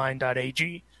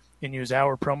betonline.ag, and use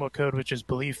our promo code, which is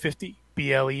BLEAV50,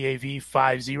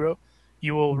 BLEAV50,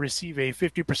 you will receive a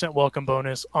 50% welcome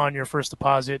bonus on your first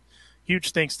deposit.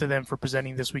 Huge thanks to them for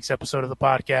presenting this week's episode of the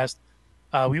podcast.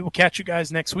 We will catch you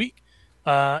guys next week,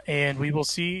 and we will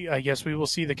see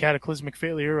the cataclysmic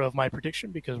failure of my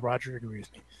prediction because Roger agrees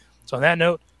with me. So on that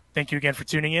note, thank you again for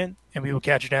tuning in, and we will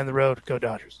catch you down the road. Go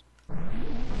Dodgers.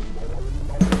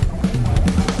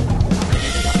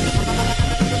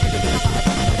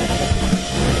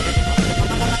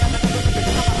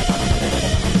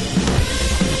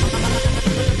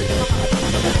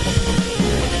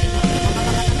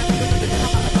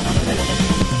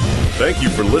 Thank you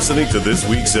for listening to this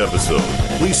week's episode.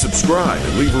 Please subscribe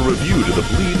and leave a review to the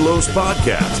Bleed Lows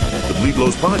Podcast. The Bleed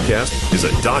Lows Podcast is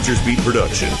a Dodgers Beat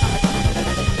production.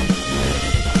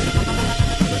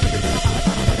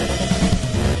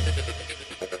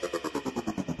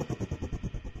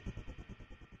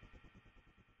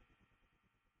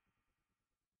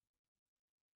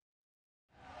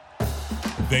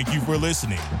 Thank you for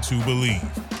listening to Believe.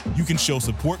 You can show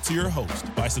support to your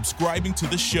host by subscribing to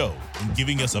the show and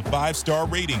giving us a 5-star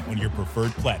rating on your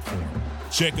preferred platform.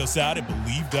 Check us out at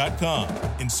Believe.com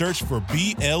and search for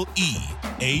BLEAV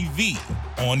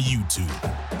on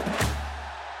YouTube.